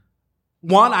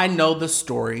one, I know the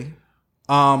story.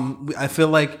 I feel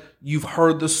like you've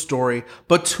heard the story,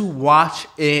 but to watch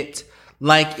it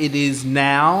like it is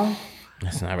now,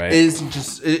 that's not right. Is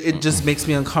just it just makes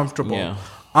me uncomfortable. Yeah.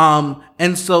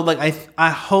 And so like I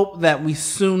hope that we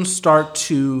soon start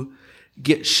to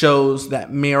get shows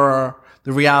that mirror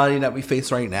the reality that we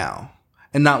face right now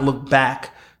and not look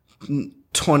back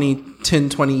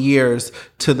 20 years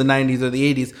to the 90s or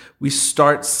the 80s. We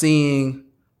start seeing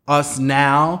us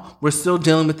now. We're still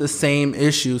dealing with the same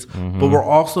issues, but we're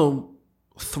also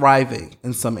thriving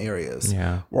in some areas.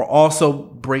 Yeah. We're also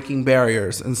breaking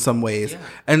barriers in some ways. Yeah.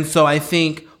 And so I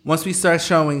think once we start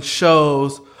showing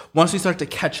shows, once we start to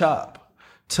catch up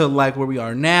to like where we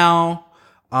are now,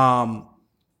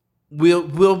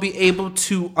 we'll be able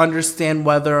to understand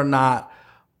whether or not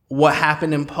what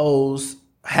happened in Pose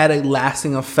had a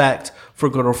lasting effect for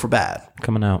good or for bad.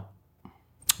 Coming out.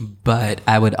 But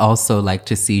I would also like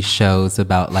to see shows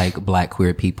about like Black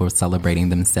queer people celebrating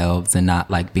themselves and not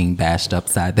like being bashed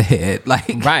upside the head.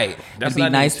 Like, right. It'd be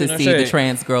nice to see the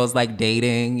trans girls like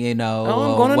dating, you know,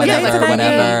 I'm going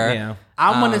whatever. Yeah.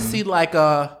 I want to see like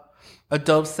a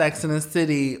Dope Sex in the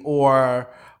City or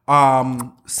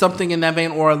something in that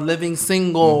vein, or a Living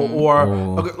Single, or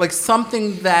like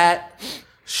something that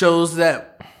shows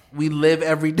that we live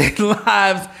everyday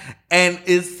lives and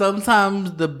is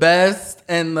sometimes the best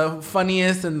and the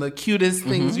funniest and the cutest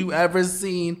things you ever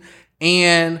seen,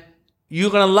 and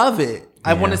you're gonna love it.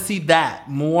 I want to see that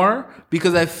more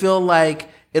because I feel like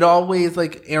it always,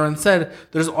 like Aaron said,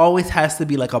 there's always has to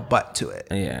be like a but to it.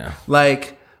 Yeah.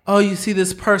 Like, oh, you see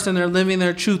this person, they're living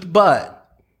their truth, but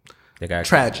they got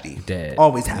tragedy dead.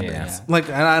 always happens. Yeah. Like,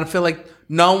 and I feel like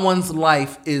no one's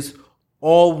life is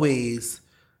always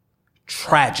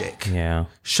tragic. Yeah.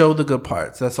 Show the good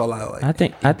parts. That's all I like.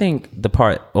 I think the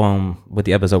part with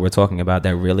the episode we're talking about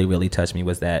that really, really touched me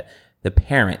was that the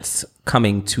parents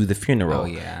coming to the funeral. Oh,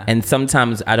 yeah. And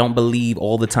sometimes I don't believe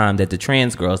all the time that the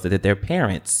trans girls that their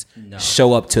parents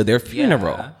show up to their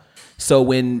funeral. Yeah. So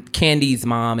when Candy's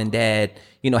mom and dad,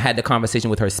 you know, had the conversation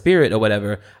with her spirit or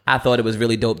whatever, I thought it was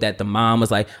really dope that the mom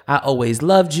was like, I always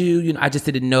loved you. You know, I just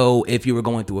didn't know if you were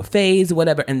going through a phase or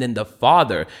whatever. And then the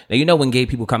father, now, you know, when gay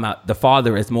people come out, the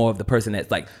father is more of the person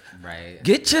that's like, right,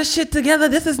 get your shit together.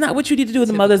 This is not what you need to do.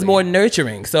 The mother's more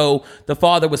nurturing. So the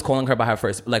father was calling her by her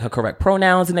first, like her correct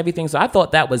pronouns and everything. So I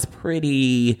thought that was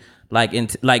pretty like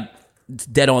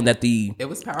dead on that the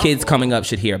kids coming up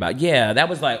should hear about. Yeah, that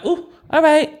was like, ooh, all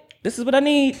right, this is what I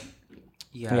need.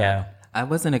 Yeah. I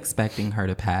wasn't expecting her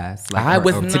to pass. Like, I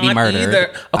was to not be murdered.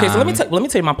 either. Okay, so let me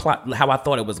tell you my plot, how I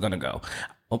thought it was gonna go.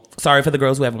 Oh, sorry for the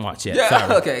girls who haven't watched yet.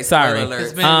 Sorry. Okay, sorry.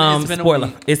 It's been spoiler. a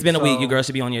week. It's been a week. You girls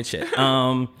should be on your shit.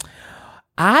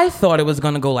 I thought it was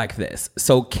gonna go like this.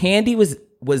 So Candy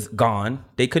was gone.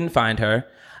 They couldn't find her.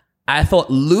 I thought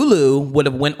Lulu would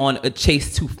have went on a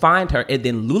chase to find her, and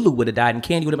then Lulu would have died, and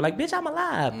Candy would have been like, "Bitch, I'm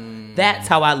alive." That's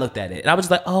how I looked at it, and I was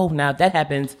just like, "Oh, now if that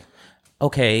happens,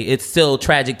 okay, it's still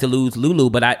tragic to lose Lulu."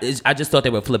 But I just thought they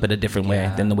would flip it a different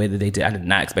way than the way that they did. I did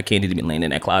not expect Candy to be laying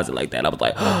in that closet like that. I was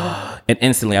like, and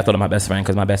instantly I thought of my best friend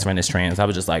because my best friend is trans. I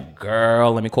was just like,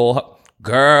 "Girl, let me call her.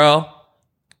 Girl,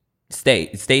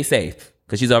 stay safe,"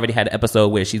 because she's already had an episode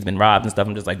where she's been robbed and stuff.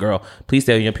 I'm just like, "Girl, please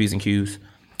stay on your P's and Q's."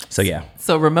 So yeah.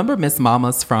 So remember Miss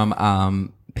Mamas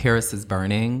from Paris is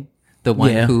Burning, the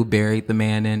one who buried the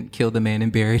man and killed the man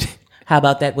and buried. How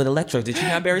about that with Electra? Did she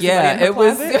not bury somebody in her it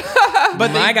was. closet?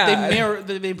 But My God. they mirror.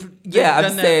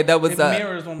 I'm saying that was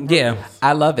mirrors on purpose. Yeah.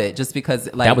 I love it just because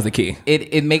like That was the key.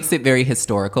 It makes it very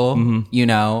historical, you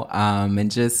know, and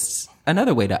just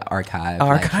another way to archive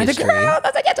Black the history. girl. I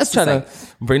was like, just trying to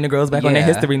bring the girls back on their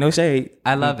history. No shade.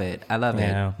 I love it.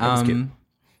 Yeah, that was cute.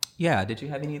 Yeah. Did you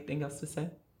have anything else to say?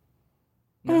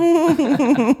 No.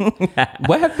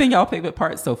 What have been y'all favorite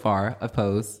parts so far of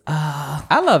Pose?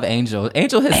 I love Angel.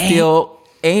 Angel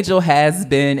has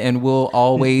been and will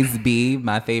always be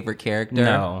my favorite character.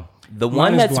 No. The Mine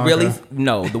one is that's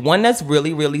Blanca. the one that's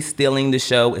really stealing the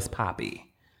show is Poppy.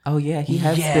 Oh yeah, he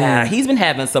has Yeah, been. he's been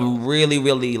having some really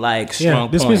like strong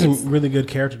There's points. been some really good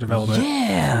character development.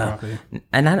 Yeah,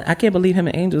 and I can't believe him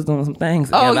and Angel's doing some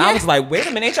things. Oh, And I yeah. was like, wait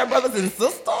a minute, ain't y'all brothers and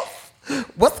sisters?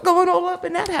 What's going on up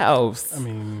in that house? I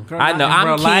mean, I know in I'm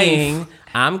real life. king.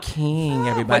 I'm king.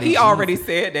 Everybody, But he already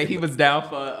said that he was down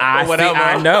for I whatever.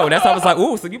 I know. That's why I was like,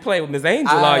 ooh, so you playing with Miss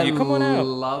Angel, are you? Come on I out.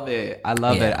 love it. I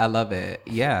love Yeah. it. I love it.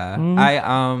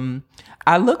 Yeah.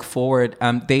 I look forward.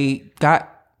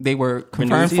 They were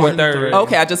confirmed season for third.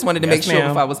 Okay, I just wanted to Yes, make sure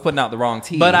ma'am. if I was putting out the wrong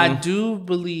tea. But I do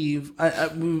believe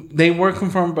they were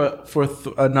confirmed, but for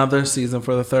another season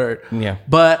for the third. Yeah.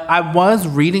 But I was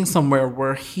reading somewhere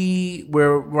where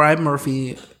Ryan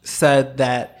Murphy said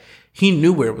that he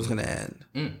knew where it was going to end,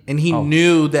 and he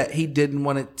knew that he didn't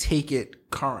want to take it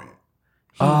current.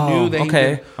 He knew that. okay.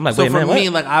 He did. I'm like, so wait a for minute, me,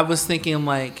 what? like I was thinking,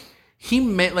 like he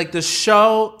meant like the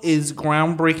show is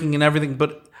groundbreaking and everything,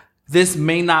 but this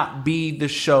may not be the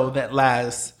show that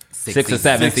lasts 6 or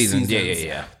 7 6 seasons.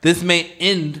 Yeah. This may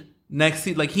end next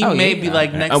season. Like he Oh, may yeah. be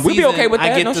like next And we'd be season. okay with I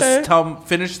that, get no to shade.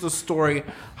 finish the story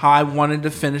how I wanted to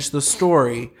finish the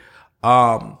story,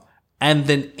 and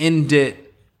then end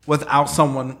it without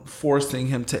someone forcing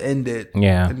him to end it.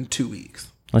 Yeah. In 2 weeks.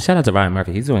 Well, shout out to Ryan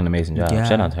Murphy. He's doing an amazing job. Yeah.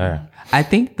 Shout out to her. I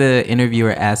think the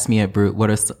interviewer asked me at Brute, what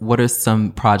are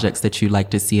some projects that you'd like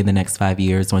to see in the next 5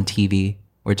 years on TV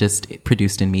or just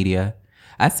produced in media?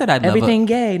 I said I'd love Everything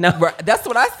gay. No, Right, that's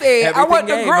what I said. I Everything want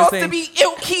the gay, girls but to saying- be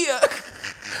ilk here.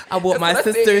 I want my That's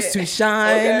what I sisters said. to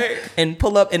shine Okay. and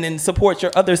pull up and then support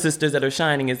your other sisters that are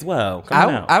shining as well. Come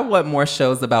on out. I want more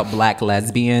shows about black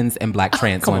lesbians and black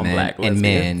trans Come on, women black and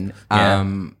men.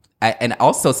 lesbians. Yeah. And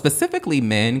also specifically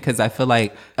men, because I feel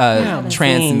like trans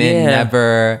seen, men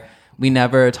yeah. we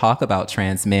never talk about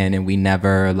trans men, and we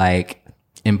never like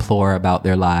implore about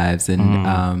their lives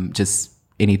and just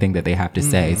anything that they have to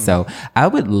say. So I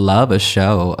would love a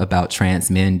show about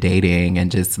trans men dating and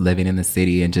just living in the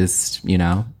city and just, you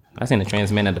know. I seen the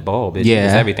trans men at the ball, bitch. Yeah.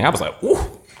 It's everything. I was like, ooh,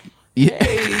 Yeah.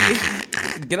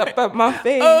 get up my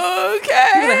face. Okay.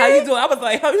 He was like, how you doing? I was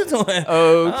like, how you doing?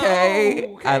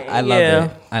 Okay. I love Yeah.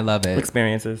 it. I love it.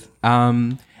 Experiences.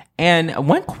 And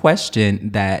one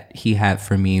question that he had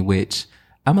for me, which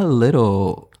I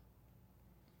feel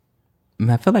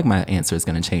like my answer is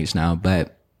going to change now,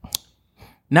 but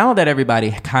now that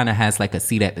everybody kind of has like a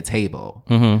seat at the table,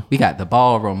 we got the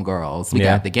ballroom girls, we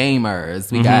Yeah. got the gamers,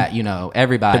 we got, you know,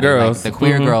 everybody, The girls. like the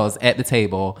queer girls at the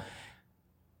table.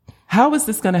 How is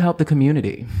this going to help the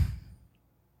community?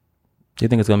 Do you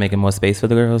think it's gonna make it more space for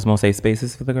the girls, more safe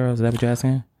spaces for the girls? Is that what you're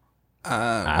asking?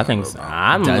 I think so.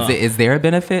 Is there a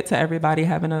benefit to everybody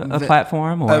having a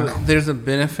platform? Or There's a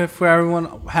benefit for everyone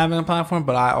having a platform,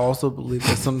 but I also believe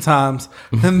that sometimes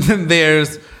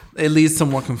it leads to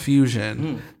more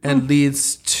confusion and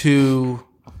leads to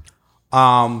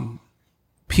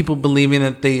people believing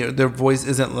that their voice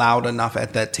isn't loud enough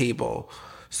at that table.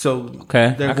 So Okay, I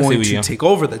they're can see going what to you- take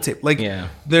over the table. Like Yeah.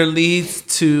 there leads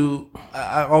to,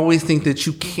 I always think that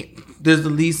you can't,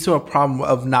 leads to a problem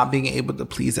of not being able to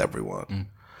please everyone.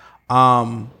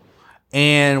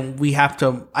 And we have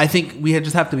to, I think we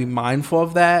just have to be mindful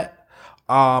of that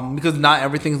because not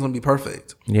everything is going to be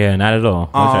perfect. Yeah, not at all.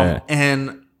 Okay.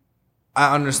 And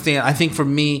I understand. I think for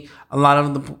me, a lot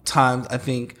of the times, I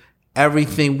think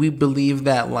everything we believe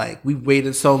that like we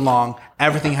waited so long,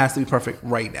 everything has to be perfect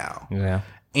right now. Yeah.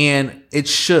 And it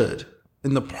should.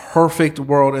 In the perfect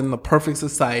world, in the perfect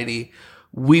society,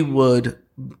 it would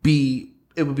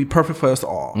be perfect for us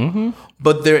all.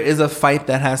 But there is a fight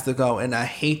that has to go. And I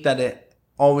hate that it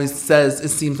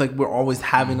seems like we're always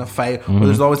having a fight, or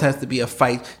there's always has to be a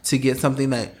fight to get something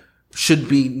that should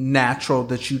be natural,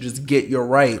 that you just get your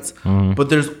rights. But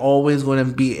there's always going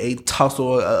to be a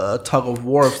tussle, a tug of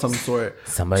war of some sort.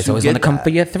 Somebody's to always get gonna come that, for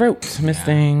your throat, Miss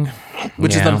Thing.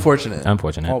 which is Yeah. unfortunate.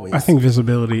 Unfortunate. Always. I think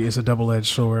visibility is a double-edged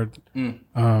sword.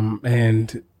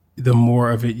 And the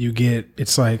more of it you get,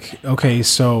 it's like, okay,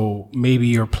 so maybe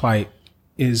your plight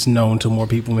is known to more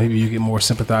people. Maybe you get more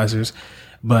sympathizers.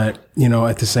 But, you know,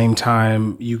 at the same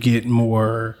time, you get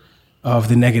more of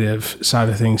the negative side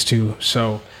of things too.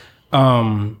 So,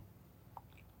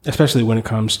 especially when it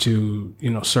comes to, you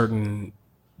know, certain,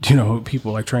 you know,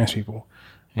 people like trans people.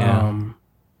 Yeah.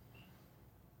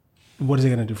 What is it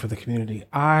going to do for the community?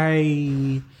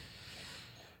 I'm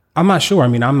not sure. I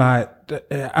mean,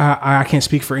 I can't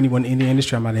speak for anyone in the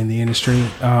industry. I'm not in the industry.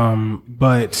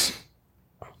 But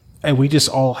and we just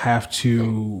all have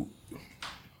to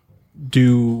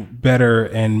do better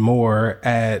and more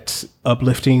at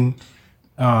uplifting,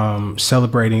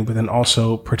 celebrating, but then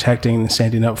also protecting and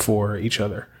standing up for each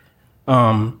other.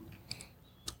 And,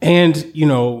 you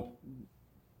know,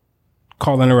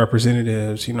 calling the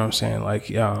representatives, you know what I'm saying? Like,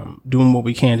 doing what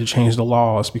we can to change the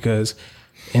laws, because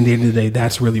in the end of the day,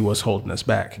 that's really what's holding us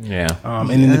back. Yeah. And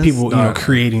then the people, you know,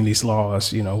 creating these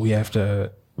laws, you know, we have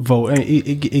to vote. And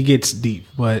it gets deep.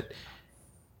 But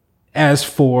as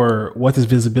for what this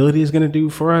visibility is going to do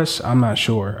for us, I'm not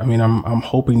sure. I mean, I'm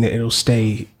hoping that it'll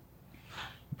stay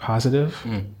positive,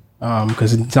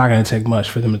 because it's not going to take much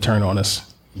for them to turn on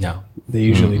us. No. They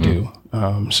usually do.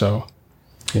 So,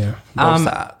 yeah.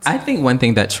 I think one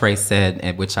thing that Trey said,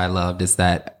 and which I loved, is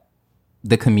that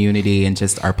the community and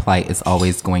just our plight is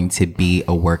always going to be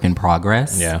a work in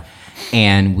progress. Yeah.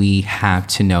 And we have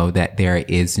to know that there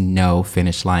is no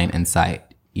finish line in sight,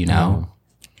 you know?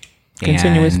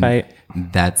 Continuous And fight.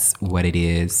 That's what it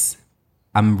is.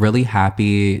 I'm really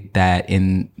happy that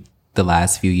in the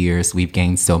last few years we've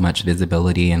gained so much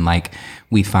visibility, and like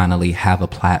we finally have a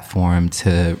platform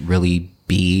to really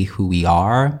be who we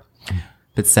are.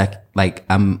 But like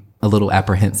I'm a little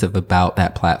apprehensive about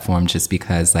that platform, just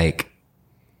because like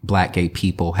Black gay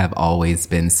people have always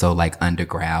been so like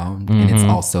underground, and it's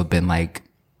also been like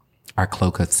our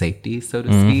cloak of safety, so to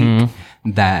speak,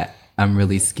 that I'm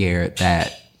really scared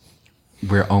that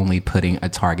we're only putting a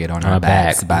target on our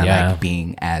backs by like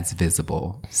being as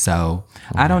visible. So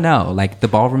I don't know, like the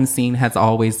ballroom scene has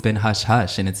always been hush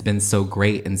hush, and it's been so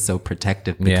great and so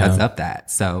protective because of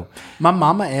that. So my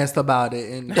mama asked about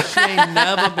it, and she ain't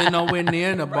never been nowhere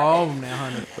near in the ballroom now,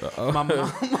 honey. My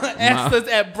mama asked us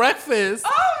at breakfast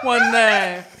one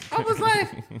day. I was like,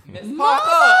 Miss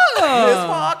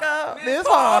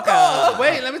Parker.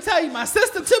 Wait, let me tell you, my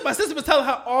sister was telling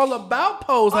her all about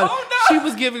Pose. She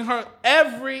was giving her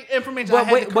every information. I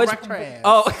had to correct her ass.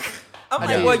 Oh, I'm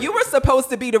like, well, you were supposed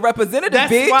to be the representative,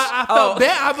 That's bitch. why I felt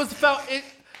bad. I felt it.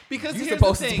 Because you here's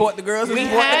supposed the to thing. support the girls.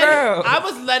 I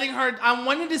was letting her. I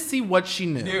wanted to see what she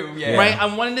knew. Right.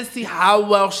 I wanted to see how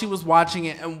well she was watching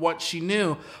it and what she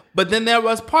knew. But then there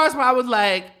was parts where I was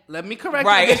like, "Let me correct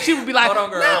you." And she would be like, Hold on,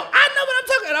 girl. "No, I know what I'm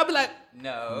talking." And I'll be like,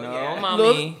 No,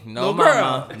 mommy. Little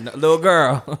girl. Little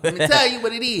girl. "Let me tell you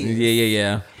what it is."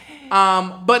 Yeah.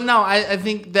 But no, I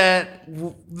think that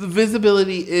the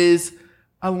visibility is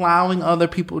allowing other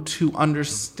people to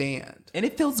understand. And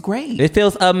it feels great. It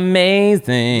feels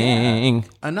amazing.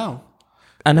 I know.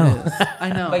 I know. I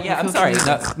know. But yeah, I'm sorry.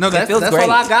 No, that's feels great.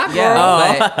 all I got, girl.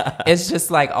 Yeah, but it's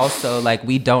just like also like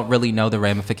we don't really know the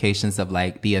ramifications of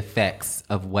like the effects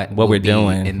of what we're will be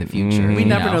doing in the future. We you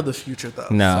never know the future, though.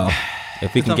 No. So.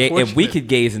 If we could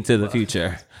gaze into the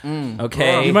future,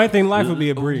 okay. You might think life would be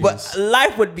a breeze. But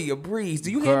life would be a breeze. Do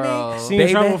you hear me? Seeing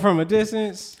trouble from a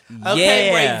distance,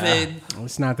 Okay, Yeah. Raven.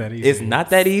 it's not that easy. It's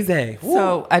not that easy.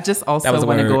 So I just also was a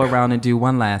want to word. go around and do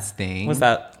one last thing. What's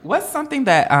that? What's something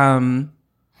that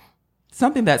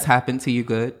something that's happened to you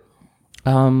good?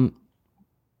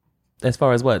 As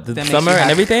far as what? The That makes summer you and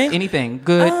happy? everything? Anything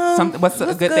good? What's a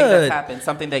what's good thing good? that's happened?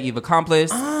 Something that you've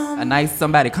accomplished? A nice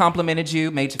somebody complimented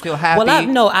you, made you feel happy?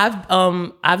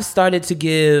 Well, I've started to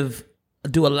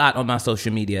do a lot on my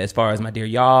social media as far as my dear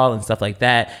y'all and stuff like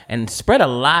that, and spread a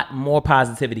lot more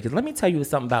positivity. Because let me tell you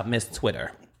something about Miss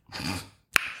Twitter.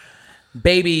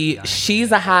 Baby,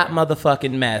 she's a hot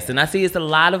motherfucking mess. And I see it's a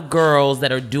lot of girls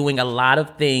that are doing a lot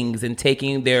of things and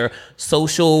taking their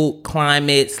social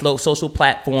climate, social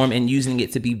platform and using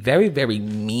it to be very, very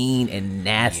mean and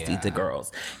nasty to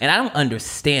girls. And I don't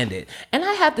understand it. And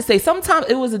I have to say, sometimes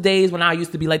it was the days when I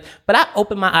used to be like, but I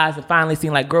opened my eyes and finally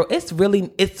seen like, girl,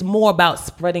 it's more about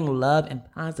spreading love and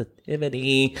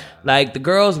positivity. Like the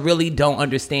girls really don't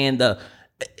understand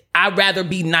I'd rather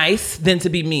be nice than to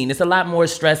be mean. It's a lot more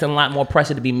stress and a lot more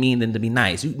pressure to be mean than to be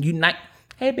nice.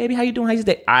 Hey baby, how you doing? How you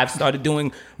stay? I've started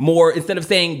doing more. Instead of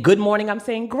saying good morning, I'm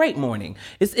saying great morning.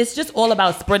 It's just all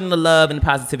about spreading the love and the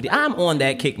positivity. I'm on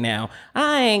that kick now.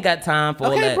 I ain't got time for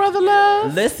all that. Okay, brother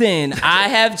love. Listen, I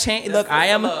have changed. Look, I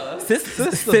am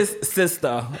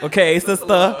sister. Okay,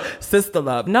 sister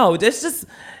love. No, it's just.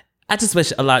 I just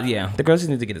wish a lot. Yeah, the girls just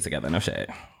need to get it together. No shade.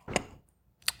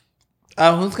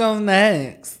 Who's going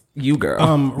next? You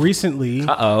girl. Recently, We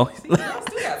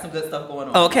got some good stuff going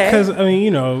on. Okay. because I mean, you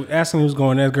know, asking who's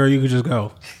going next, girl, you could just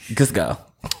go. Just go.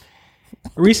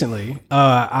 Recently,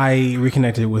 I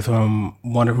reconnected with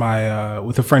one of my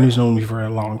with a friend who's known me for a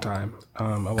long time.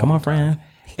 Come on, friend.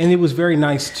 And it was very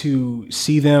nice to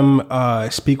see them,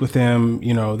 speak with them.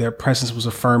 You know, their presence was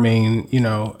affirming. You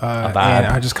know, and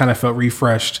I just kind of felt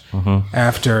refreshed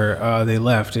after they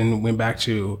left and went back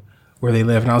to where they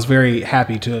live, and I was very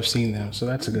happy to have seen them. So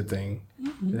that's a good thing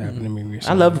that happened to me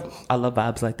recently. I love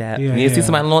vibes like that. Yeah, You see yeah.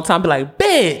 somebody in a long time, be like,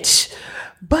 bitch.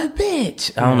 I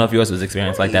don't know if yours was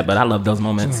experienced like that, but I love those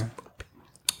moments.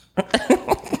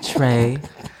 Trey.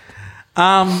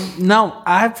 No,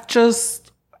 I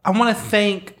want to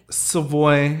thank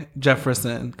Savoy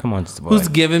Jefferson. Come on, Savoy. Who's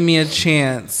given me a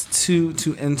chance to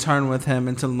intern with him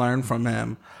and to learn from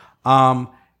him.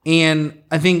 And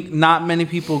I think not many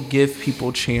people give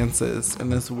people chances in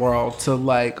this world to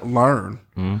like learn.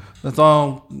 That's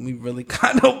all we really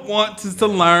kind of want is to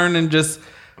learn and just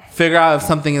figure out if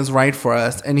something is right for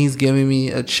us. And he's giving me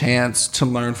a chance to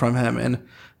learn from him, and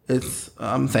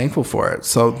I'm thankful for it.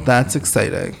 So that's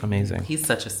exciting. Amazing. He's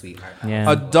such a sweetheart. Yeah.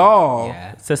 A doll.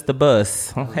 Yeah. Sister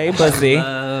Bus. Hey, Bussy.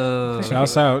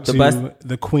 Shouts out to bus-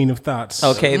 the Queen of Thoughts.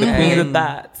 Okay, the queen of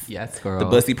thoughts. Yes, girl. The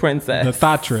Bussy princess. The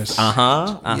Thoughtress.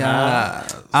 Yeah.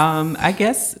 I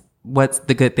guess what's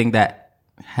the good thing that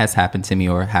has happened to me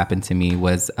or happened to me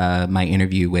was my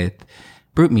interview with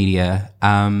Brute Media.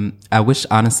 I wish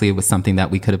honestly it was something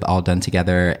that we could have all done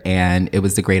together, and it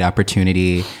was a great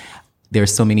opportunity.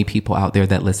 There's so many people out there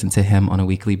that listen to him on a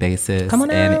weekly basis. Come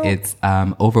on and out. it's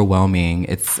overwhelming.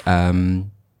 It's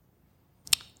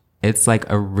like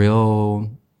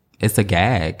it's a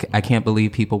gag. I can't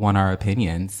believe people want our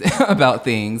opinions about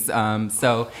things.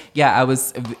 So yeah, I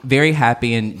was very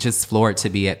happy and just floored to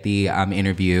be at the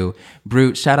interview.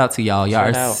 Brute, shout out to y'all. Y'all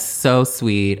Shout are out. so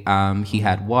sweet. He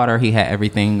had water, he had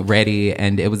everything ready,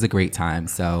 and it was a great time.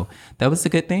 So that was a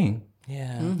good thing.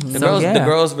 Yeah. So, The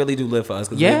girls really do live for us.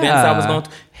 Because Yeah. the events I was going to,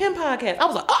 him podcast, I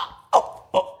was like,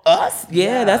 oh, us?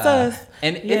 Yeah, that's us.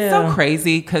 And it's so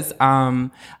crazy because I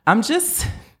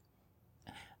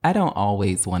don't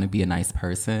always want to be a nice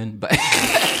person, but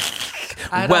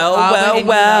Well.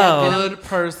 well. A good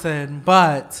person,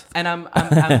 but and I'm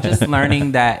just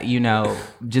learning that,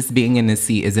 just being in the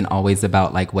seat isn't always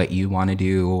about like what you want to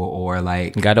do or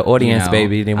like You got an audience,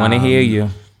 baby. They want to hear you.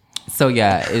 So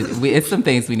yeah, it's some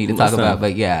things we need to talk Listen. about,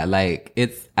 but yeah, like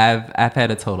I've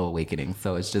had a total awakening.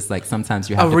 So it's just like sometimes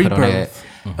you a have to put on rebirth,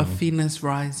 a Phoenix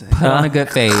rising. a good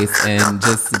face and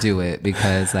just do it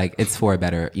because like it's for a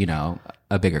better,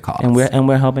 a bigger cause. And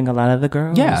we're helping a lot of the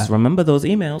girls. Yeah. Remember those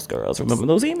emails, girls. Remember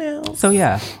those emails. So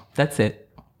yeah, that's it.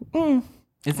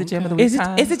 Is it Jam of the Week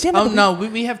time? Is it Jim? Oh no,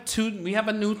 we have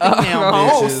a new thing now,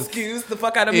 Oh, bitches. excuse the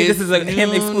fuck out of me. It's This is a him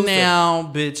new exclusive.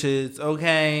 now, bitches.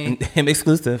 Okay, Him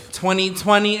exclusive.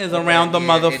 2020 is around the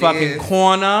motherfucking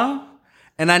corner,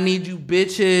 and I need you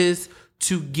bitches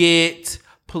to get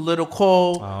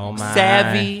political, my.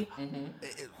 savvy,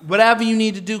 whatever you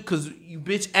need to do, because you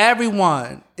bitch,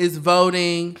 everyone is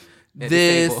voting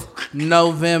this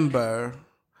November.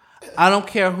 I don't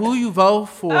care who you vote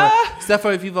for, except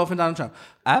for if you vote for Donald Trump.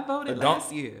 I voted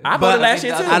last year. I But voted last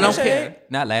year too. I don't care.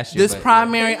 Not last year. This but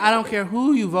primary, I don't care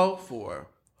who you vote for,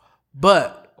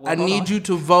 but I need you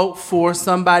to vote for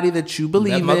somebody that you Let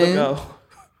believe mother in, go.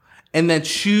 and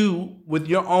that you, with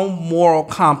your own moral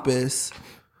compass,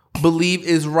 believe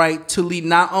is right to lead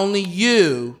not only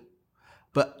you,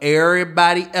 but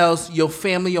everybody else, your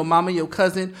family, your mama, your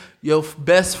cousin, your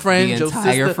best friend, The your entire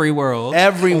sister, free world.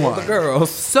 everyone. The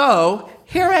girls. So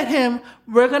here at him,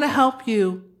 we're gonna help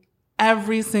you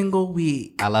every single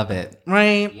week. I love it.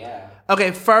 Right? Yeah.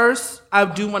 Okay, first, I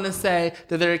do want to say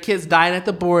that there are kids dying at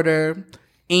the border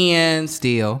and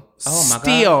Still. Oh my God.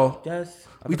 still. Yes.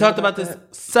 We talked about this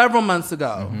several months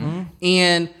ago.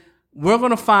 And we're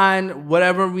going to find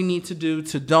whatever we need to do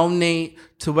to donate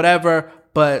to whatever.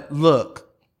 But look,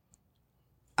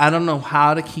 I don't know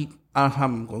how to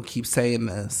I'm going to keep saying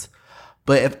this.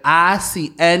 But if I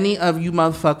see any of you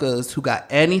motherfuckers who got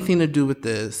anything to do with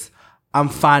this, I'm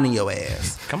finding your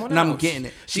ass. Come on and I'm out. getting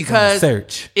it. She's because on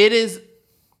search. it is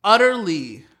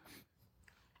utterly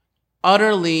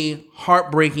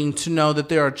heartbreaking to know that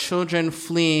there are children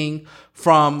fleeing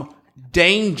from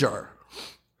danger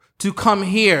to come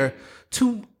here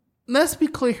to, let's be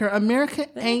clear here, America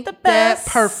ain't that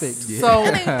perfect. So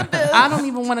I don't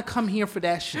even want to come here for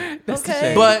that shit.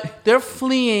 Okay. But they're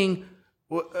fleeing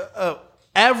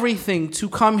everything to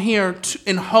come here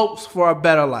in hopes for a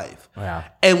better life. Wow.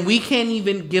 And we can't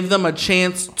even give them a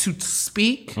chance to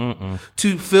speak,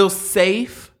 to feel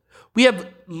safe. We have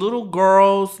little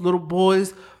girls, little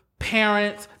boys,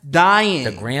 parents dying.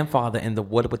 The grandfather in the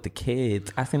water with the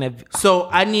kids. I seen that. So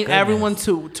I need everyone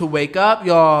to wake up,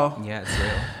 y'all. Yeah, it's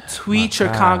real. Tweet your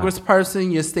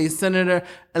congressperson, your state senator,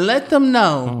 and let them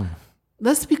know.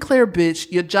 Let's be clear,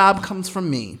 bitch. Your job comes from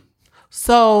me.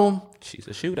 So She's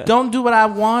a shooter. don't do what I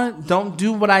want. Don't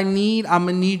do what I need. I'm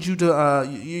gonna need you to.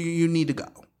 You need to go.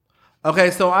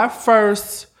 Okay. So our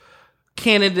first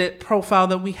candidate profile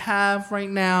that we have right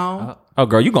now. Oh,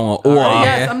 girl, you going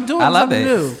Yes, I'm doing I love something it.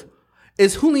 new.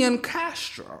 Is Julian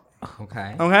Castro.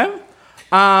 Okay. Okay.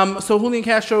 So Julian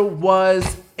Castro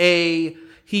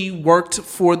he worked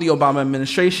for the Obama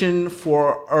administration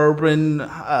for urban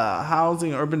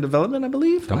housing, urban development, I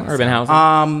believe. urban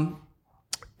housing.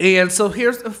 And so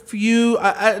here's a few.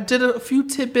 I did a few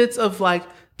tidbits of like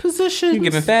positions. You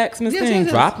giving facts, Miss Yes, Thing? yes,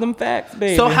 yes. Drop them facts,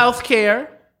 baby. So healthcare.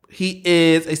 He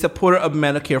is a supporter of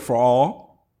Medicare for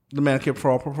All, the Medicare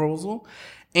for All proposal,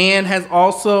 and has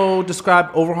also described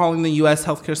overhauling the U.S.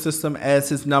 healthcare system as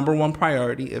his number one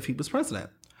priority if he was president.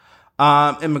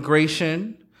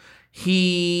 Immigration.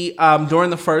 He,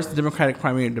 during the first Democratic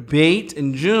primary debate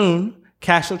in June,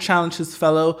 Castro challenged his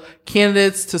fellow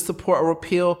candidates to support a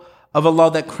repeal of a law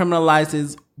that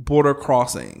criminalizes border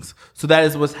crossings. So that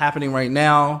is what's happening right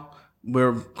now.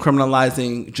 We're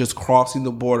criminalizing just crossing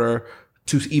the border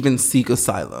to even seek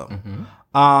asylum.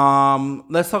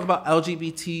 Let's talk about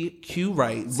LGBTQ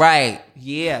rights. Right.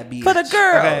 Yeah, bitch. For the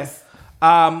girls.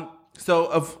 Okay. So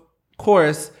of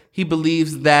course, he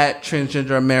believes that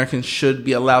transgender Americans should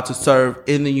be allowed to serve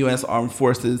in the U.S. Armed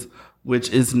Forces, which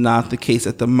is not the case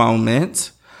at the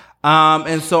moment.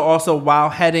 And so also while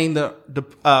heading the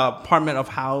Department of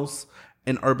House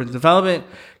and Urban Development,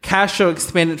 Castro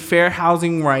expanded fair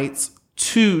housing rights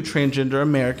to transgender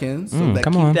Americans. So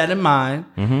keep that in mind.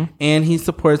 And he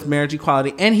supports marriage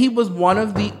equality. And he was one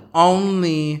of the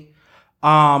only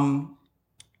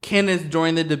candidates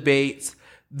during the debates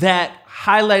that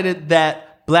highlighted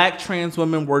that Black trans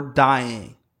women were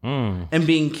dying and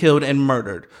being killed and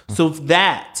murdered. So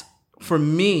that, for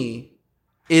me,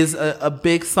 is a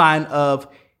big sign of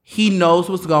he knows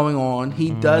what's going on. He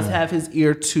does have his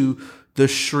ear to the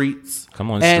streets.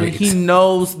 Come on, and streets. he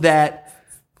knows that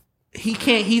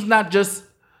he's not just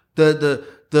the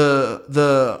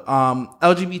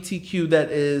LGBTQ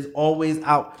that is always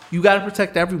out. You got to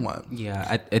protect everyone.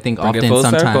 Yeah, I think Bring it often full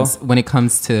sometimes circle. when it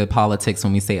comes to politics,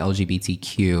 when we say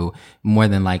LGBTQ, more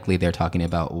than likely they're talking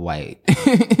about white,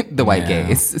 the white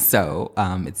gays. So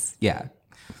it's, yeah.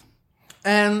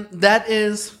 And that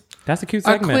is That's a cute a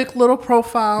segment. quick little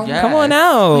profile. Yeah. Come on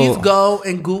out. Please go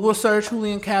and Google search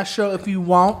Julian Castro if you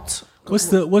want. What's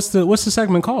the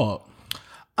segment called?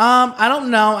 I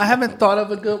don't know. I haven't thought of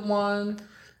a good one.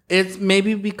 It's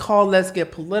maybe be called Let's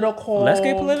Get Political. Let's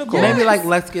Get Political. Maybe like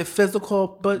Let's Get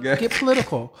Physical, but get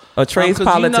political. Or Trey's 'Cause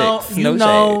politics. You No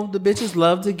know the bitches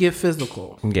love to get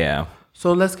physical. Yeah.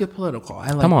 So let's get political. I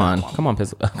like Come that on. one. Come on,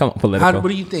 political. What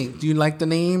do you think? Do you like the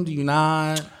name? Do you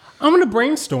not? I'm gonna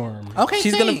brainstorm. Okay,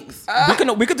 She's thanks.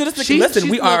 we could do this. Listen,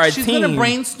 we are a she's team. gonna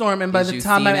brainstorm, and by Is the you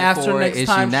time I seen it ask her for? next Is you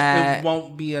time, not? it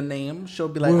won't be a name. She'll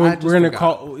be like, I We're just gonna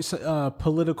forgot. call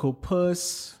political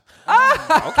puss.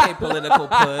 Okay, political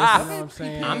puss. I'm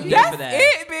saying I'm here for that.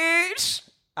 it, bitch.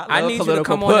 I need you to political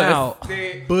come on puss.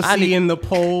 out. bussy in the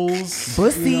polls.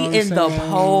 Bussy You know what in I'm the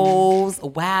saying? polls.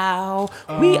 Wow.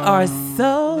 We are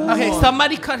so. Okay,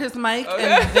 somebody cut his mic,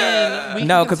 and then we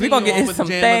No, can because we're going to continue get on in with some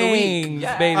Jam of the Week.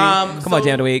 things, baby. Come so- on,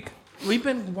 Jam of the Week. We've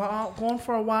been going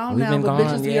for a while We've now. been The gone,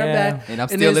 bitches here yeah. back, And I'm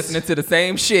still it's listening to the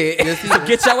same shit.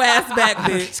 Get your ass back,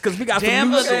 bitch, because we got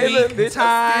Jam some new of the shit. Week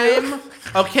time.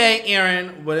 Okay,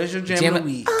 Aaron, what is your jam of the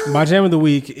week? My jam of the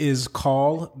week is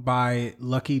 "Call" by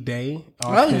Lucky Day.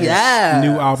 Oh, his yes.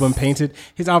 new album "Painted."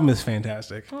 His album is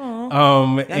fantastic. he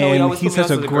And always he's put me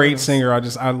such on a to the great girls. singer.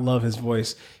 I love his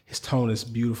voice. His tone is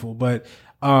beautiful. But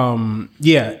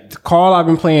yeah, "Call" I've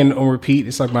been playing on repeat.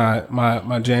 It's like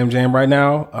my jam right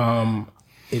now.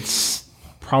 It's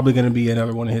probably going to be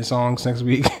another one of his songs next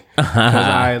week because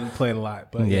I play it a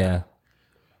lot. But Yeah.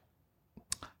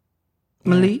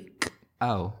 Malik.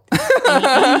 Oh.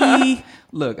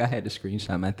 Look, I had to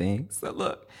screenshot my thing. So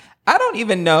look, I don't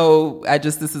even know.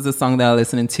 This is a song that I'm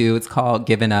listening to. It's called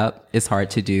Giving Up Is Hard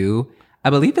to Do. I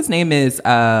believe his name is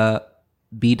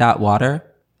B. Water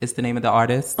is the name of the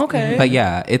artist. Okay. But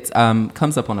yeah, it's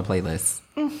comes up on a playlist.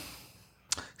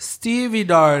 Stevie,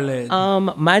 darling.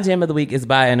 My jam of the week is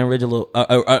by an original.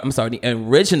 The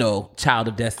original Child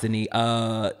of Destiny,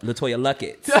 Latoya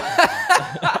Luckett.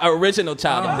 Original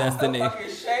Child of Destiny.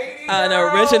 An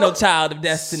original Child of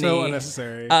Destiny. so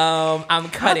unnecessary. I'm I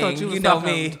cutting. thought you was You know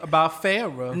talking me. about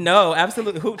Farrah. No,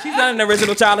 absolutely. She's not an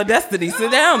original Child of Destiny.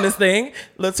 Sit down, Miss Thing.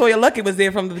 Latoya Luckett was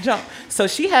there from the jump. So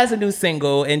she has a new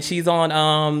single, and she's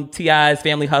on T.I.'s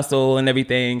Family Hustle and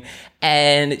everything.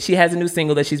 And she has a new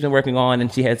single that she's been working on,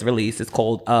 and she has released. It's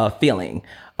called "Feeling."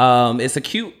 It's a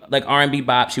cute like R&B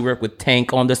bop. She worked with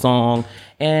Tank on the song,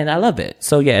 and I love it.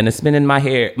 So yeah, and it's been in my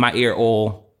ear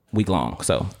all week long.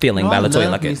 So "Feeling" by I Latoya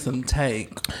love me Luckett. some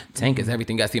Tank. Tank is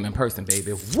everything. Got to see him in person,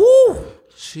 baby. Woo!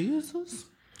 Jesus.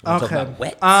 I'm talking Okay. about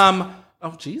wet.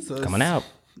 Oh, Jesus. Coming out.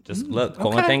 Just look,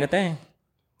 calling thing a thing.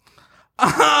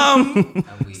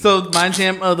 So my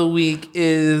jam of the week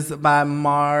is by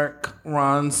Mark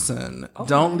Ronson.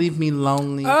 Don't Leave Me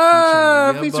Lonely.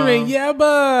 Featuring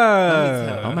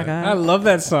Yebba. Oh my God. I love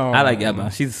that song. I like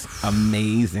Yebba. She's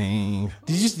amazing.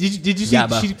 Did you see?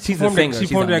 Yebba. She She's a performed singer. She She's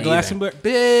performed at amazing. Glastonbury.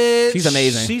 Bitch. She's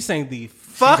amazing. She sang the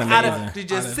Fuck She's out amazing. of.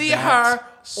 Did you Out of see that her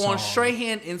song. on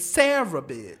Strahan and Sarah,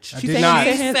 bitch? I did not.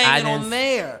 She's I singing didn't- on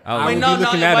there. Oh, Wait, I no, will be no,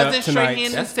 looking it that up wasn't tonight. Strahan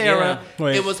and That's- Sarah. yeah.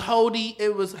 Wait. It was Hody.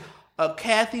 It was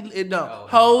Kathy. No,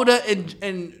 Hoda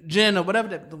and Jenna, whatever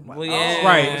that. Well, yeah.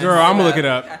 Right, girl. I'm gonna look it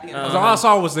up. 'Cause all I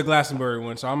saw was the Glastonbury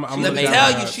one, so I'm Let looking me it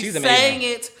tell up. you, she She's sang amazing.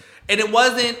 it, and it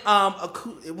wasn't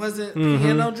it wasn't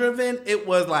piano driven. It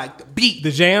was like the beat.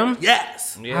 The jam.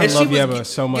 Yes, Yeah. I And she love was Yebba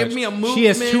so much. Give me a movement. She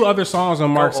has 2 other songs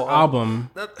on Mark's Oh. album.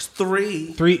 That's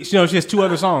 3. 3. She has 2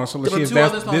 other songs. So There she were has 2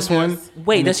 other songs, this one. yes.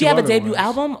 Wait, and does the she 2 have a other debut ones.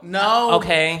 album? No,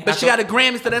 Okay. but she got a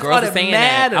Grammy, so that's Girls all are that saying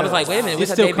that. matters. I was like, wait a minute. It's what's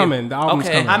her still debut? coming. The album's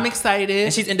Okay. coming. I'm excited.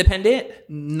 And she's independent?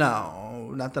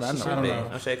 No, not that I know.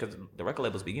 I'm of. sure because the record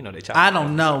labels be, they chop. I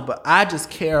don't know, but I just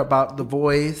care about the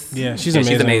voice. Yeah, she's Yeah,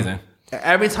 amazing. she's amazing.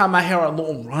 Every time I hear a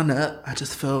little run up, I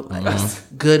just feel like it's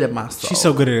good in my soul. She's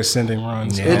so good at ascending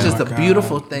runs. It's Oh just my a God.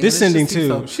 beautiful thing. Descending It just seems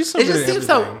too. She's so it good just at seems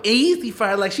so everything. easy for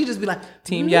her. Like she just be like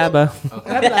Team Yabba.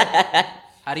 And I'd be like,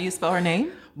 How do you spell her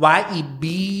name?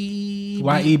 YEBBA.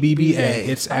 YEBBA.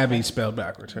 It's Abby spelled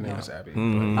backwards. Her name is Abby.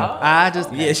 I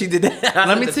just Yeah, she did that.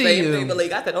 Let me The tell same you. thing, but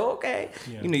like, I said, oh, okay.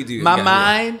 You need to do my you gotta do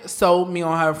mind sold me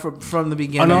on her from the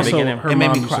beginning. And also, beginning. her It made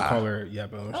mom me used to cry. call her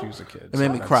Yebba when she was a kid. It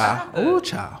made me cry. Ooh,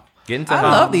 child. it. Get into I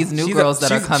love these new girls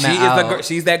that are coming out.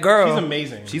 She's that girl. She's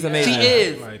amazing. She's amazing. She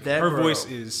is. Like, that her girl. voice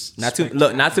is Not too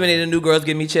many of the new girls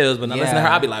give me chills, but when I listen to her,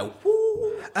 Yeah. I'll be like, woo.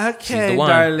 Okay, the one.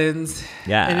 darlings.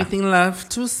 Yeah. Anything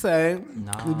left to say?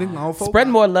 We've been gone for Spread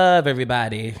more love,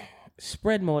 everybody.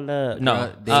 Spread more love.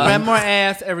 No. Spread more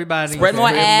ass, everybody. Spread more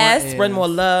ass. Spread more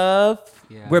love.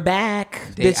 Yeah. We're back,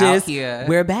 They out bitches. here.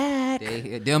 We're back.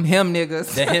 Them him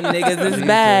niggas. The him niggas is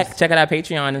back. Check out our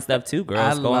Patreon and stuff too,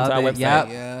 girls. Go onto our website. Yep.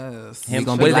 Yes. Him,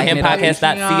 gonna what be is it? liking it on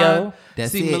Himpodcast.co.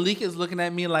 That's See, it. Malik is looking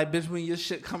at me like, bitch, when your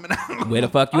shit coming out. Where the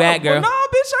fuck you at, girl? No,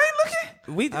 bitch, I ain't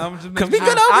looking. We, I'm just cause we making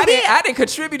good sure. over there. I didn't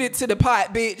contribute it to the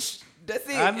pot, bitch. That's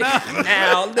it. I know.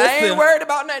 Now, I ain't listen. worried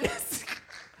about nothing.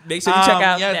 Make sure you check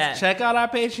out yes, that. check out our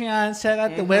Patreons. Check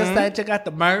out the website. Check out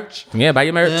the merch. Yeah, buy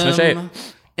your merch. No shade.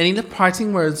 Any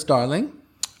parting words, darling?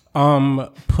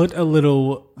 Put a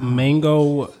little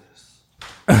mango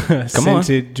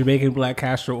scented Jamaican black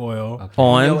castor oil Your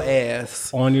On.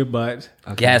 ass. on your butt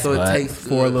Yes, So it but tastes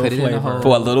for a good. little Put it in a flavor. hole.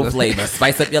 for a little flavor.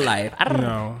 Spice up your life. You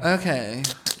know, Okay.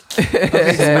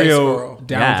 real girl.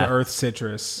 down to Yeah. earth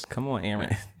citrus. Come on,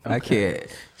 Aaron. I can't.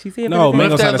 She said, No,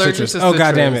 mango's they're not a allergic citrus. to Oh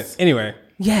god damn it. citrus? Anyway,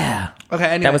 yeah. Okay,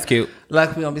 anyway. That was cute.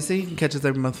 Like we on BC, you can catch us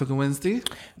every motherfucking Wednesday.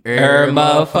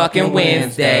 Motherfucking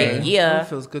Wednesday. It Yeah.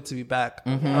 feels good to be back.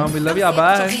 We love y'all.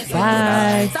 Bye.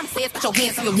 Bye. Some says put your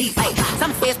hands on your knees, ayy.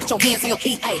 Some says put your hands on your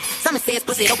feet, ayy. Some says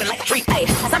push it open like a tree, ayy.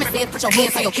 Some says put your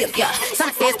hands on your hip, yeah.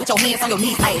 Some says put your hands on your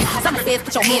knees, ayy. Some says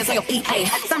put your hands on your feet,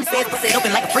 ayy. Some says push it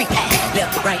open like a tree, ayy.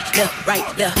 Left, right, left,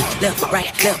 right, left, left,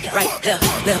 right, left, right,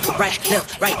 left, left, right,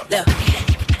 left, right, left.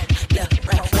 Left,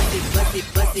 right, pussy,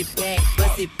 pussy, bag,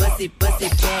 pussy, pussy, pussy,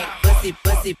 bag, pussy,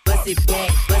 pussy, pussy,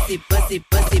 bag, pussy, pussy,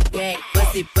 pussy, bag,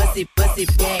 pussy, pussy, pussy,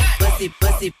 bag, pussy,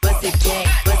 pussy, pussy, bag,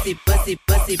 pussy, pussy,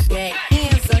 pussy, bag.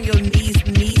 Hands on your knees,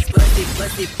 pussy,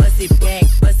 pussy, pussy, bag,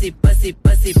 pussy, pussy,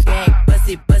 pussy, bag,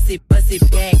 pussy, pussy, pussy,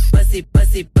 bag, pussy,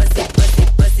 pussy, pussy, pussy,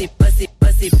 pussy, pussy,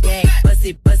 pussy, bag,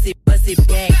 pussy, pussy, pussy,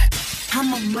 bag.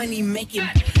 I'm a money making,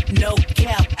 no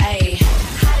cap, ayy.